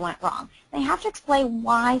where they went wrong. They have to explain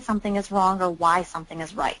why something is wrong or why something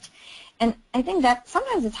is right. And I think that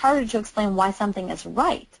sometimes it's harder to explain why something is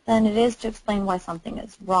right than it is to explain why something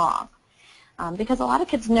is wrong. Because a lot of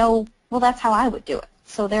kids know, well, that's how I would do it,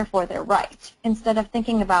 so therefore they're right, instead of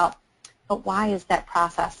thinking about, but why is that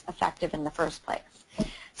process effective in the first place?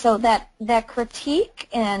 So that critique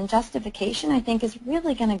and justification, I think, is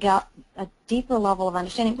really going to get a deeper level of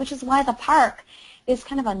understanding, which is why the park is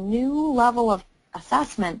kind of a new level of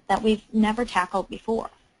assessment that we've never tackled before.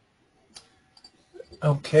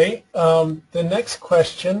 Okay. The next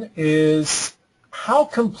question is, how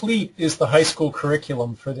complete is the high school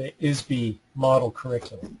curriculum for the ISB model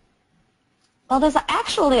curriculum? Well, there's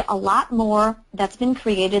actually a lot more that's been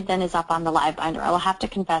created than is up on the live binder. I will have to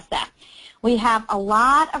confess that. We have a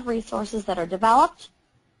lot of resources that are developed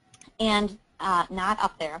and not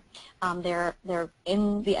up there. They're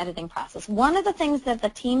in the editing process. One of the things that the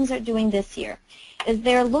teams are doing this year is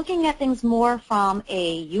they're looking at things more from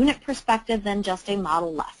a unit perspective than just a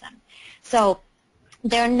model lesson. So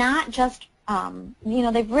they're not just,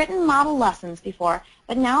 they've written model lessons before,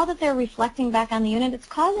 but now that they're reflecting back on the unit, it's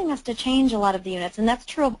causing us to change a lot of the units, and that's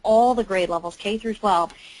true of all the grade levels, K through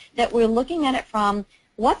 12, that we're looking at it from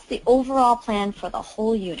what's the overall plan for the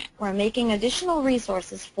whole unit. We're making additional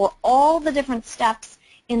resources for all the different steps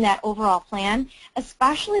in that overall plan,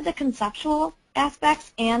 especially the conceptual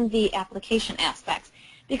aspects and the application aspects,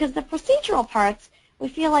 because the procedural parts, we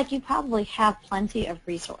feel like you probably have plenty of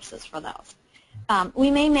resources for those.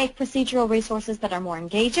 We may make procedural resources that are more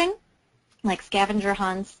engaging, like scavenger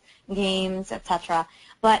hunts, games, etc.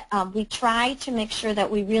 But we try to make sure that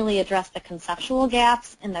we really address the conceptual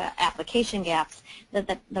gaps and the application gaps,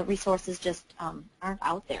 that the resources just aren't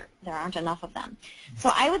out there. There aren't enough of them.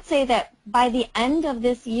 So I would say that by the end of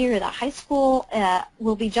this year, the high school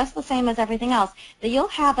will be just the same as everything else, that you'll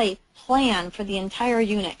have a plan for the entire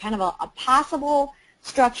unit, kind of a possible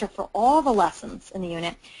structure for all the lessons in the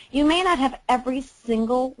unit. You may not have every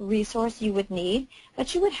single resource you would need,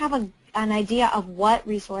 but you would have an idea of what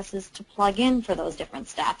resources to plug in for those different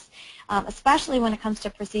steps, especially when it comes to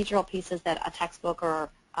procedural pieces that a textbook or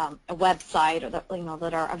a website or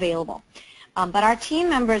that are available. But our team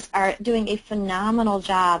members are doing a phenomenal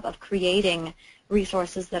job of creating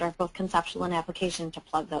resources that are both conceptual and application to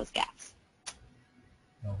plug those gaps.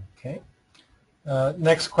 Okay.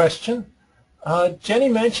 Next question. Jenny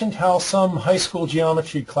mentioned how some high school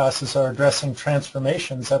geometry classes are addressing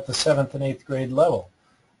transformations at the 7th and 8th grade level.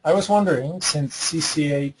 I was wondering, since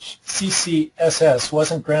CCSS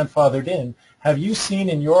wasn't grandfathered in, have you seen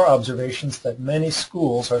in your observations that many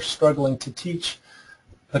schools are struggling to teach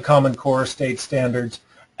the Common Core state standards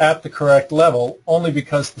at the correct level only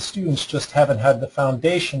because the students just haven't had the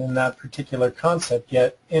foundation in that particular concept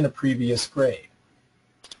yet in a previous grade?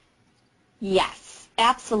 Yes.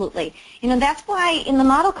 Absolutely. That's why in the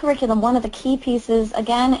model curriculum, one of the key pieces,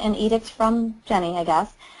 again, an edict from Jennie, I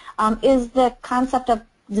guess, is the concept of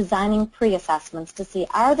designing pre-assessments to see,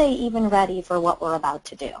 are they even ready for what we're about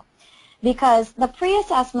to do? Because the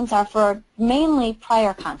pre-assessments are for mainly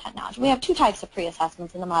prior content knowledge. We have two types of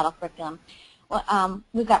pre-assessments in the model curriculum.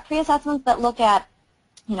 We've got pre-assessments that look at,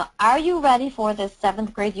 are you ready for this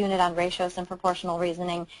 7th grade unit on ratios and proportional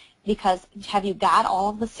reasoning? Because have you got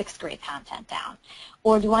all of the 6th grade content down?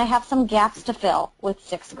 Or do I have some gaps to fill with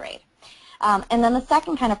 6th grade? And then the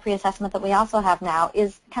second kind of pre-assessment that we also have now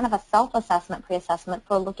is kind of a self-assessment pre-assessment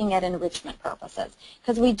for looking at enrichment purposes.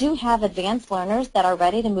 Because we do have advanced learners that are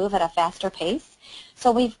ready to move at a faster pace.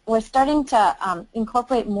 So we're starting to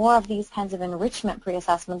incorporate more of these kinds of enrichment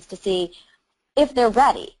pre-assessments to see if they're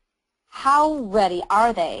ready. How ready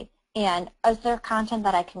are they? And is there content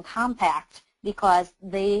that I can compact because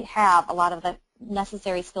they have a lot of the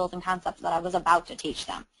necessary skills and concepts that I was about to teach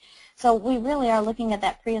them. So we really are looking at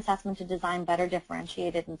that pre-assessment to design better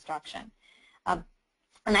differentiated instruction.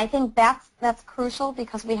 And I think that's crucial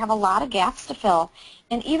because we have a lot of gaps to fill.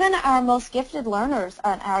 And even our most gifted learners,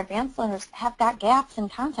 our advanced learners, have got gaps in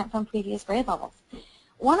content from previous grade levels.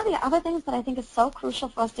 One of the other things that I think is so crucial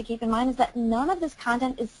for us to keep in mind is that none of this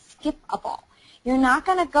content is skippable. You're not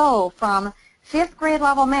going to go from 5th grade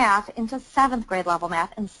level math into 7th grade level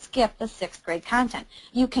math and skip the 6th grade content.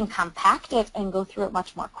 You can compact it and go through it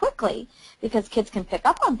much more quickly because kids can pick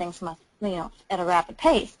up on things much, at a rapid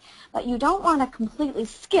pace. But you don't want to completely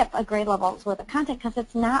skip a grade level's worth of content because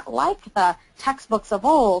it's not like the textbooks of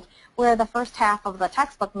old where the first half of the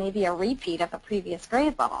textbook may be a repeat of a previous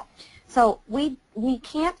grade level. So we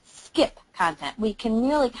can't skip content. We can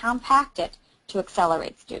really compact it to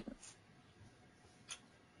accelerate students.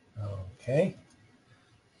 Okay.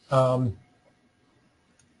 I'll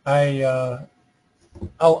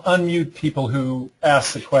unmute people who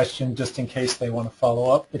ask the question just in case they want to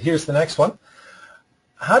follow up. But here's the next one.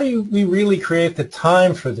 How do we really create the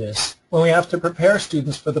time for this when we have to prepare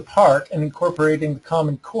students for the park and incorporating the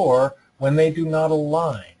Common Core when they do not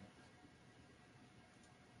align?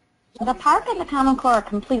 The park and the Common Core are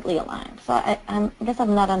completely aligned, so I guess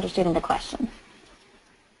I'm not understanding the question.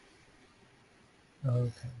 Okay.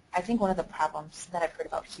 I think one of the problems that I've heard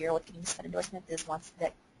about here with getting SPED endorsement is once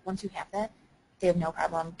you have that, they have no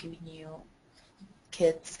problem giving you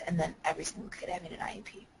kids and then every single kid having an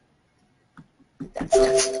IEP.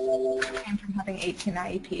 That's came from having 18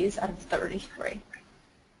 IEPs out of 30, right?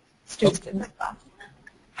 Students in this class.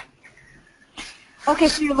 Okay,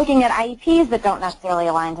 so you're looking at IEPs that don't necessarily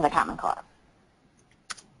align to the Common Core,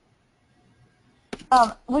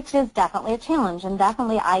 which is definitely a challenge, and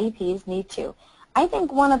definitely IEPs need to. I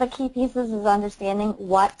think one of the key pieces is understanding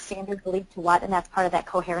what standards lead to what, and that's part of that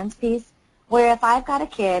coherence piece, where if I've got a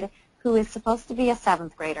kid who is supposed to be a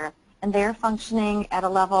 7th grader, and they're functioning at a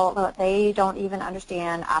level that they don't even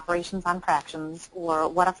understand operations on fractions or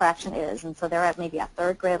what a fraction is, and so they're at maybe a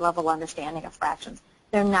 3rd grade level understanding of fractions,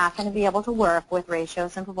 they're not going to be able to work with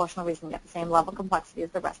ratios and proportional reasoning at the same level of complexity as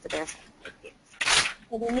the rest of their students.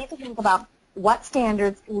 So they need to think about what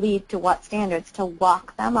standards lead to what standards to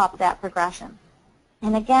walk them up that progression.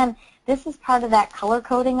 And again, this is part of that color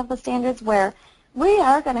coding of the standards where we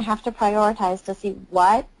are going to have to prioritize to see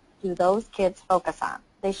what do those kids focus on.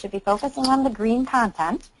 They should be focusing on the green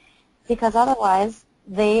content because otherwise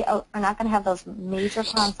they are not going to have those major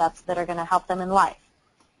concepts that are going to help them in life.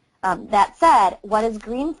 That said, what is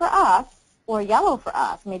green for us or yellow for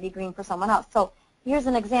us may be green for someone else. So here's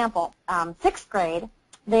an example. 6th grade,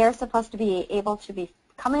 they're supposed to be able to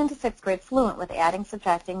come into 6th grade fluent with adding,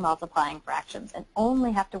 subtracting, multiplying fractions and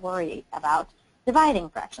only have to worry about dividing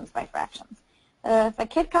fractions by fractions. If a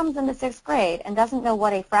kid comes into 6th grade and doesn't know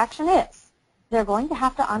what a fraction is, they're going to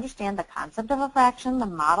have to understand the concept of a fraction, the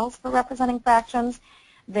models for representing fractions.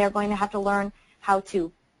 They're going to have to learn how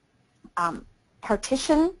to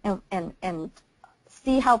partition and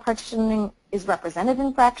see how partitioning is represented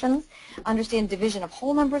in fractions, understand division of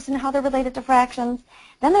whole numbers and how they're related to fractions.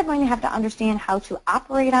 Then they're going to have to understand how to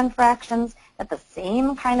operate on fractions, that the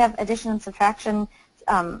same kind of addition and subtraction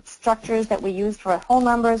structures that we use for whole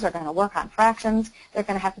numbers are going to work on fractions. They're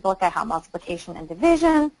going to have to look at how multiplication and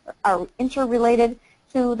division are interrelated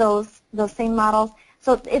to those same models.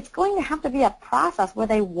 So it's going to have to be a process where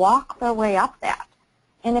they walk their way up that.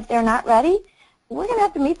 And if they're not ready, we're going to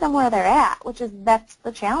have to meet them where they're at, that's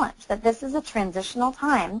the challenge, that this is a transitional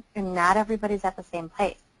time and not everybody's at the same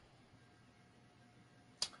place.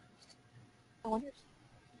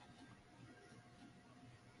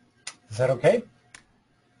 Is that okay?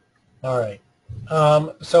 All right.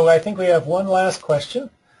 So I think we have one last question.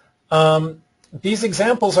 These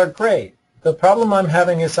examples are great. The problem I'm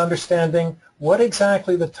having is understanding what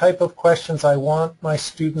exactly the type of questions I want my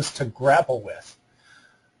students to grapple with.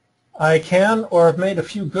 I can or have made a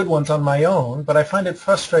few good ones on my own, but I find it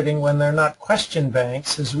frustrating when they're not question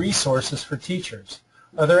banks as resources for teachers.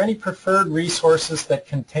 Are there any preferred resources that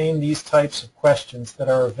contain these types of questions that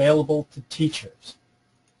are available to teachers?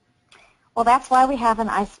 Well, that's why we have an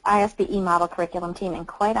ISBE model curriculum team, and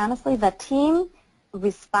quite honestly, the team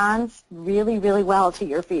responds really, really well to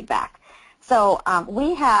your feedback. So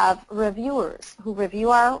we have reviewers who review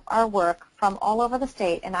our work from all over the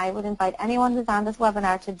state, and I would invite anyone who's on this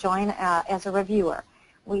webinar to join as a reviewer.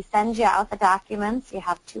 We send you out the documents. You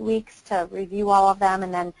have 2 weeks to review all of them,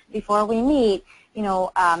 and then before we meet,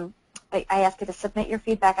 I ask you to submit your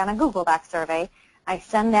feedback on a Google Doc survey. I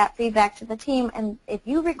send that feedback to the team, and if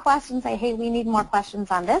you request and say, hey, we need more questions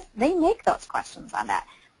on this, they make those questions on that.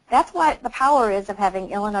 That's what the power is of having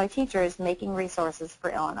Illinois teachers making resources for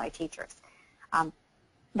Illinois teachers.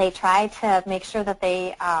 They try to make sure that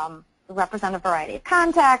they represent a variety of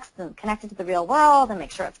contexts and connected to the real world and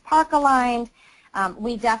make sure it's park aligned.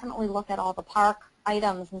 We definitely look at all the park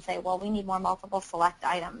items and say, well, we need more multiple select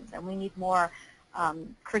items, and we need more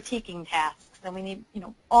critiquing tasks, and we need,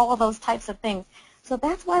 all of those types of things. So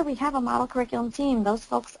that's why we have a model curriculum team. Those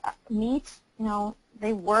folks meet,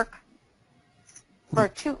 they work for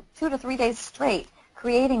two to 3 days straight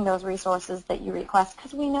creating those resources that you request,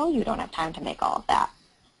 because we know you don't have time to make all of that.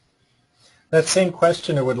 That same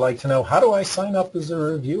questioner would like to know, how do I sign up as a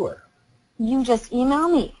reviewer? You just email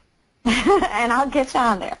me, and I'll get you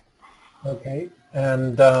on there. Okay,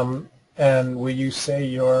 and will you say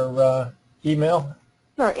your email?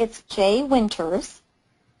 Sure, it's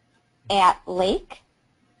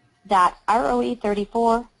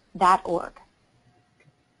jwinters@lake.roe34.org.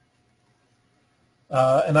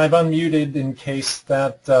 And I've unmuted in case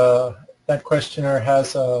that that questioner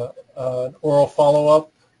has an oral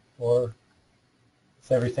follow-up, or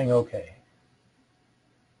is everything okay?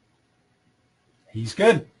 He's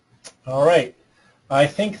good. All right. I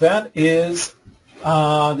think that is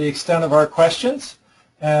the extent of our questions,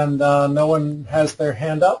 and no one has their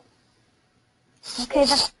hand up. Okay,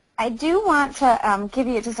 I do want to give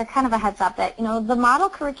you just a kind of a heads up that, the model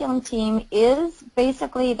curriculum team is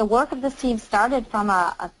basically, the work of this team started from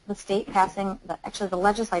the state passing, actually the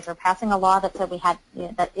legislature passing a law that said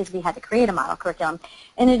that ISB had to create a model curriculum.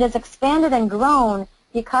 And it has expanded and grown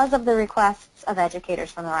because of the requests of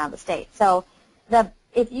educators from around the state. So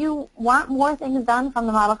if you want more things done from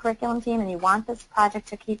the model curriculum team and you want this project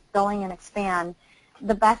to keep going and expand,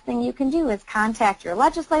 the best thing you can do is contact your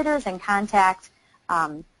legislators and contact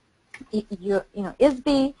ISB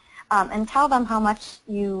and tell them how much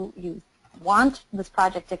you want this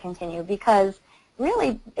project to continue, because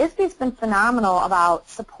really ISB's been phenomenal about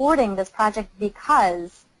supporting this project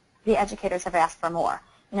because the educators have asked for more.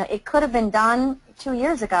 It could have been done 2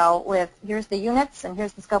 years ago with here's the units and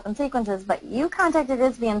here's the scope and sequences, but you contacted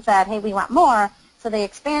ISB and said, hey, we want more, so they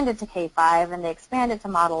expanded to K-5 and they expanded to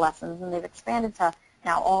model lessons and they've expanded to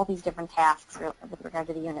now all these different tasks with regard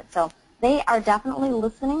to the unit. So they are definitely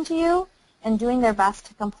listening to you and doing their best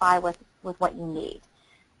to comply with what you need.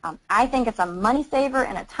 I think it's a money saver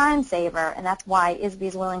and a time saver, and that's why ISB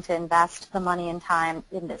is willing to invest the money and time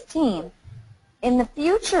in this team. In the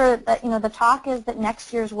future, the talk is that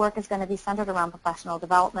next year's work is going to be centered around professional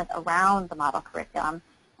development around the model curriculum,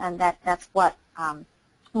 and that's what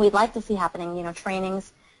we'd like to see happening.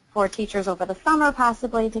 Trainings for teachers over the summer,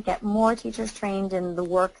 possibly, to get more teachers trained in the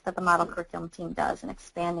work that the model curriculum team does and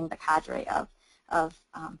expanding the cadre of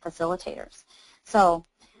facilitators. So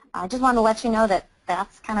I just want to let you know that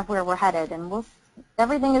that's kind of where we're headed, and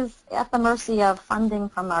everything is at the mercy of funding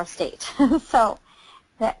from our state. So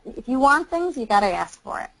if you want things, you got to ask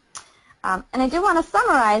for it. And I do want to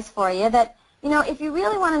summarize for you that, if you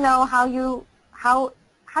really want to know how do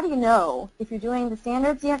you know if you're doing the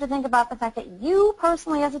standards, you have to think about the fact that you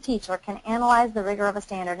personally as a teacher can analyze the rigor of a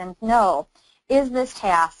standard and know, is this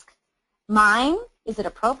task mine? Is it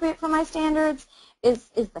appropriate for my standards? Is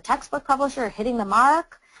the textbook publisher hitting the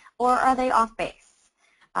mark, or are they off base?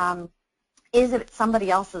 Is it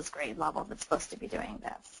somebody else's grade level that's supposed to be doing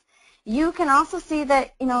this? You can also see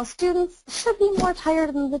that, students should be more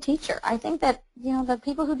tired than the teacher. I think that, the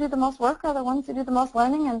people who do the most work are the ones who do the most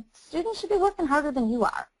learning, and students should be working harder than you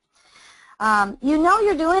are. You know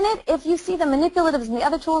you're doing it if you see the manipulatives and the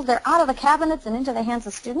other tools, they're out of the cabinets and into the hands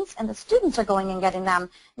of students, and the students are going and getting them,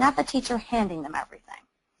 not the teacher handing them everything.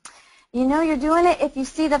 You know you're doing it if you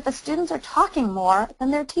see that the students are talking more than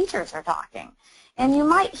their teachers are talking. And you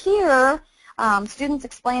might hear students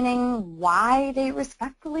explaining why they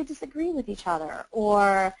respectfully disagree with each other,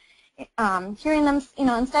 or hearing them,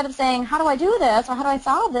 instead of saying, how do I do this, or how do I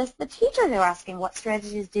solve this, the teachers are asking, what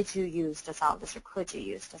strategies did you use to solve this, or could you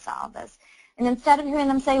use to solve this? And instead of hearing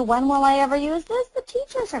them say, when will I ever use this, the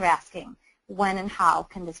teachers are asking, when and how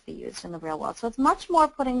can this be used in the real world? So it's much more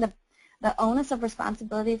putting the onus of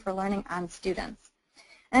responsibility for learning on students.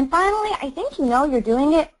 And finally, I think you're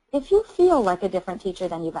doing it if you feel like a different teacher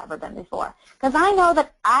than you've ever been before. Because I know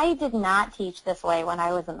that I did not teach this way when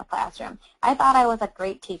I was in the classroom. I thought I was a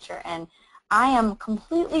great teacher, and I am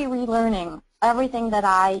completely relearning everything that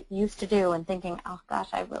I used to do and thinking, oh gosh,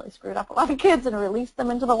 I really screwed up a lot of kids and released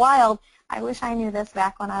them into the wild. I wish I knew this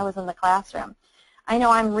back when I was in the classroom. I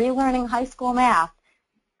know I'm relearning high school math,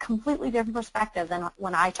 completely different perspective than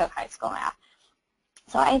when I took high school math.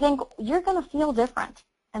 So I think you're going to feel different,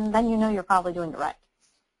 and then you're probably doing it right.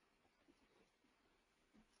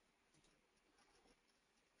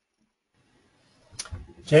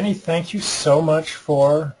 Jenny, thank you so much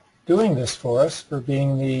for doing this for us, for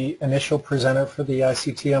being the initial presenter for the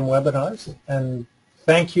ICT-M webinars, and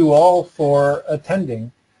thank you all for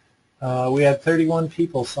attending. We had 31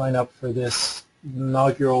 people sign up for this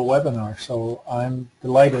inaugural webinar, so I'm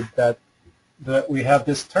delighted that we have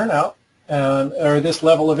this turnout or this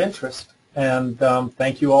level of interest. And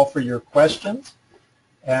thank you all for your questions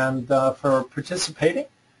and for participating.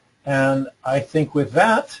 And I think with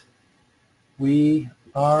that, we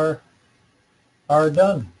are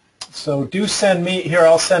done. So do send me, here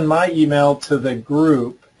I'll send my email to the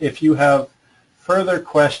group if you have further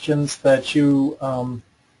questions that you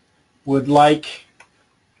would like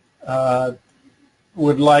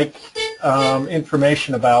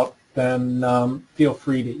information about, then feel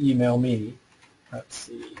free to email me. Let's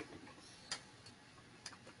see.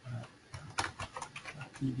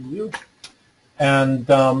 .edu. And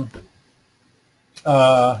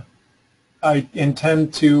I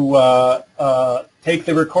intend to take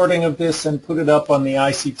the recording of this and put it up on the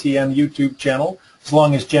ICT-M YouTube channel, as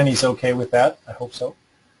long as Jenny's okay with that. I hope so.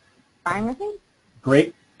 Fine with me.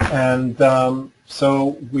 Great. And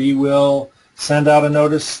so we will send out a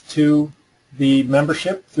notice to the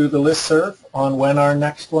membership through the listserv on when our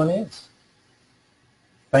next one is.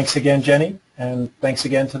 Thanks again, Jenny. And thanks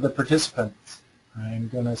again to the participants. I'm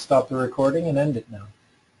going to stop the recording and end it now.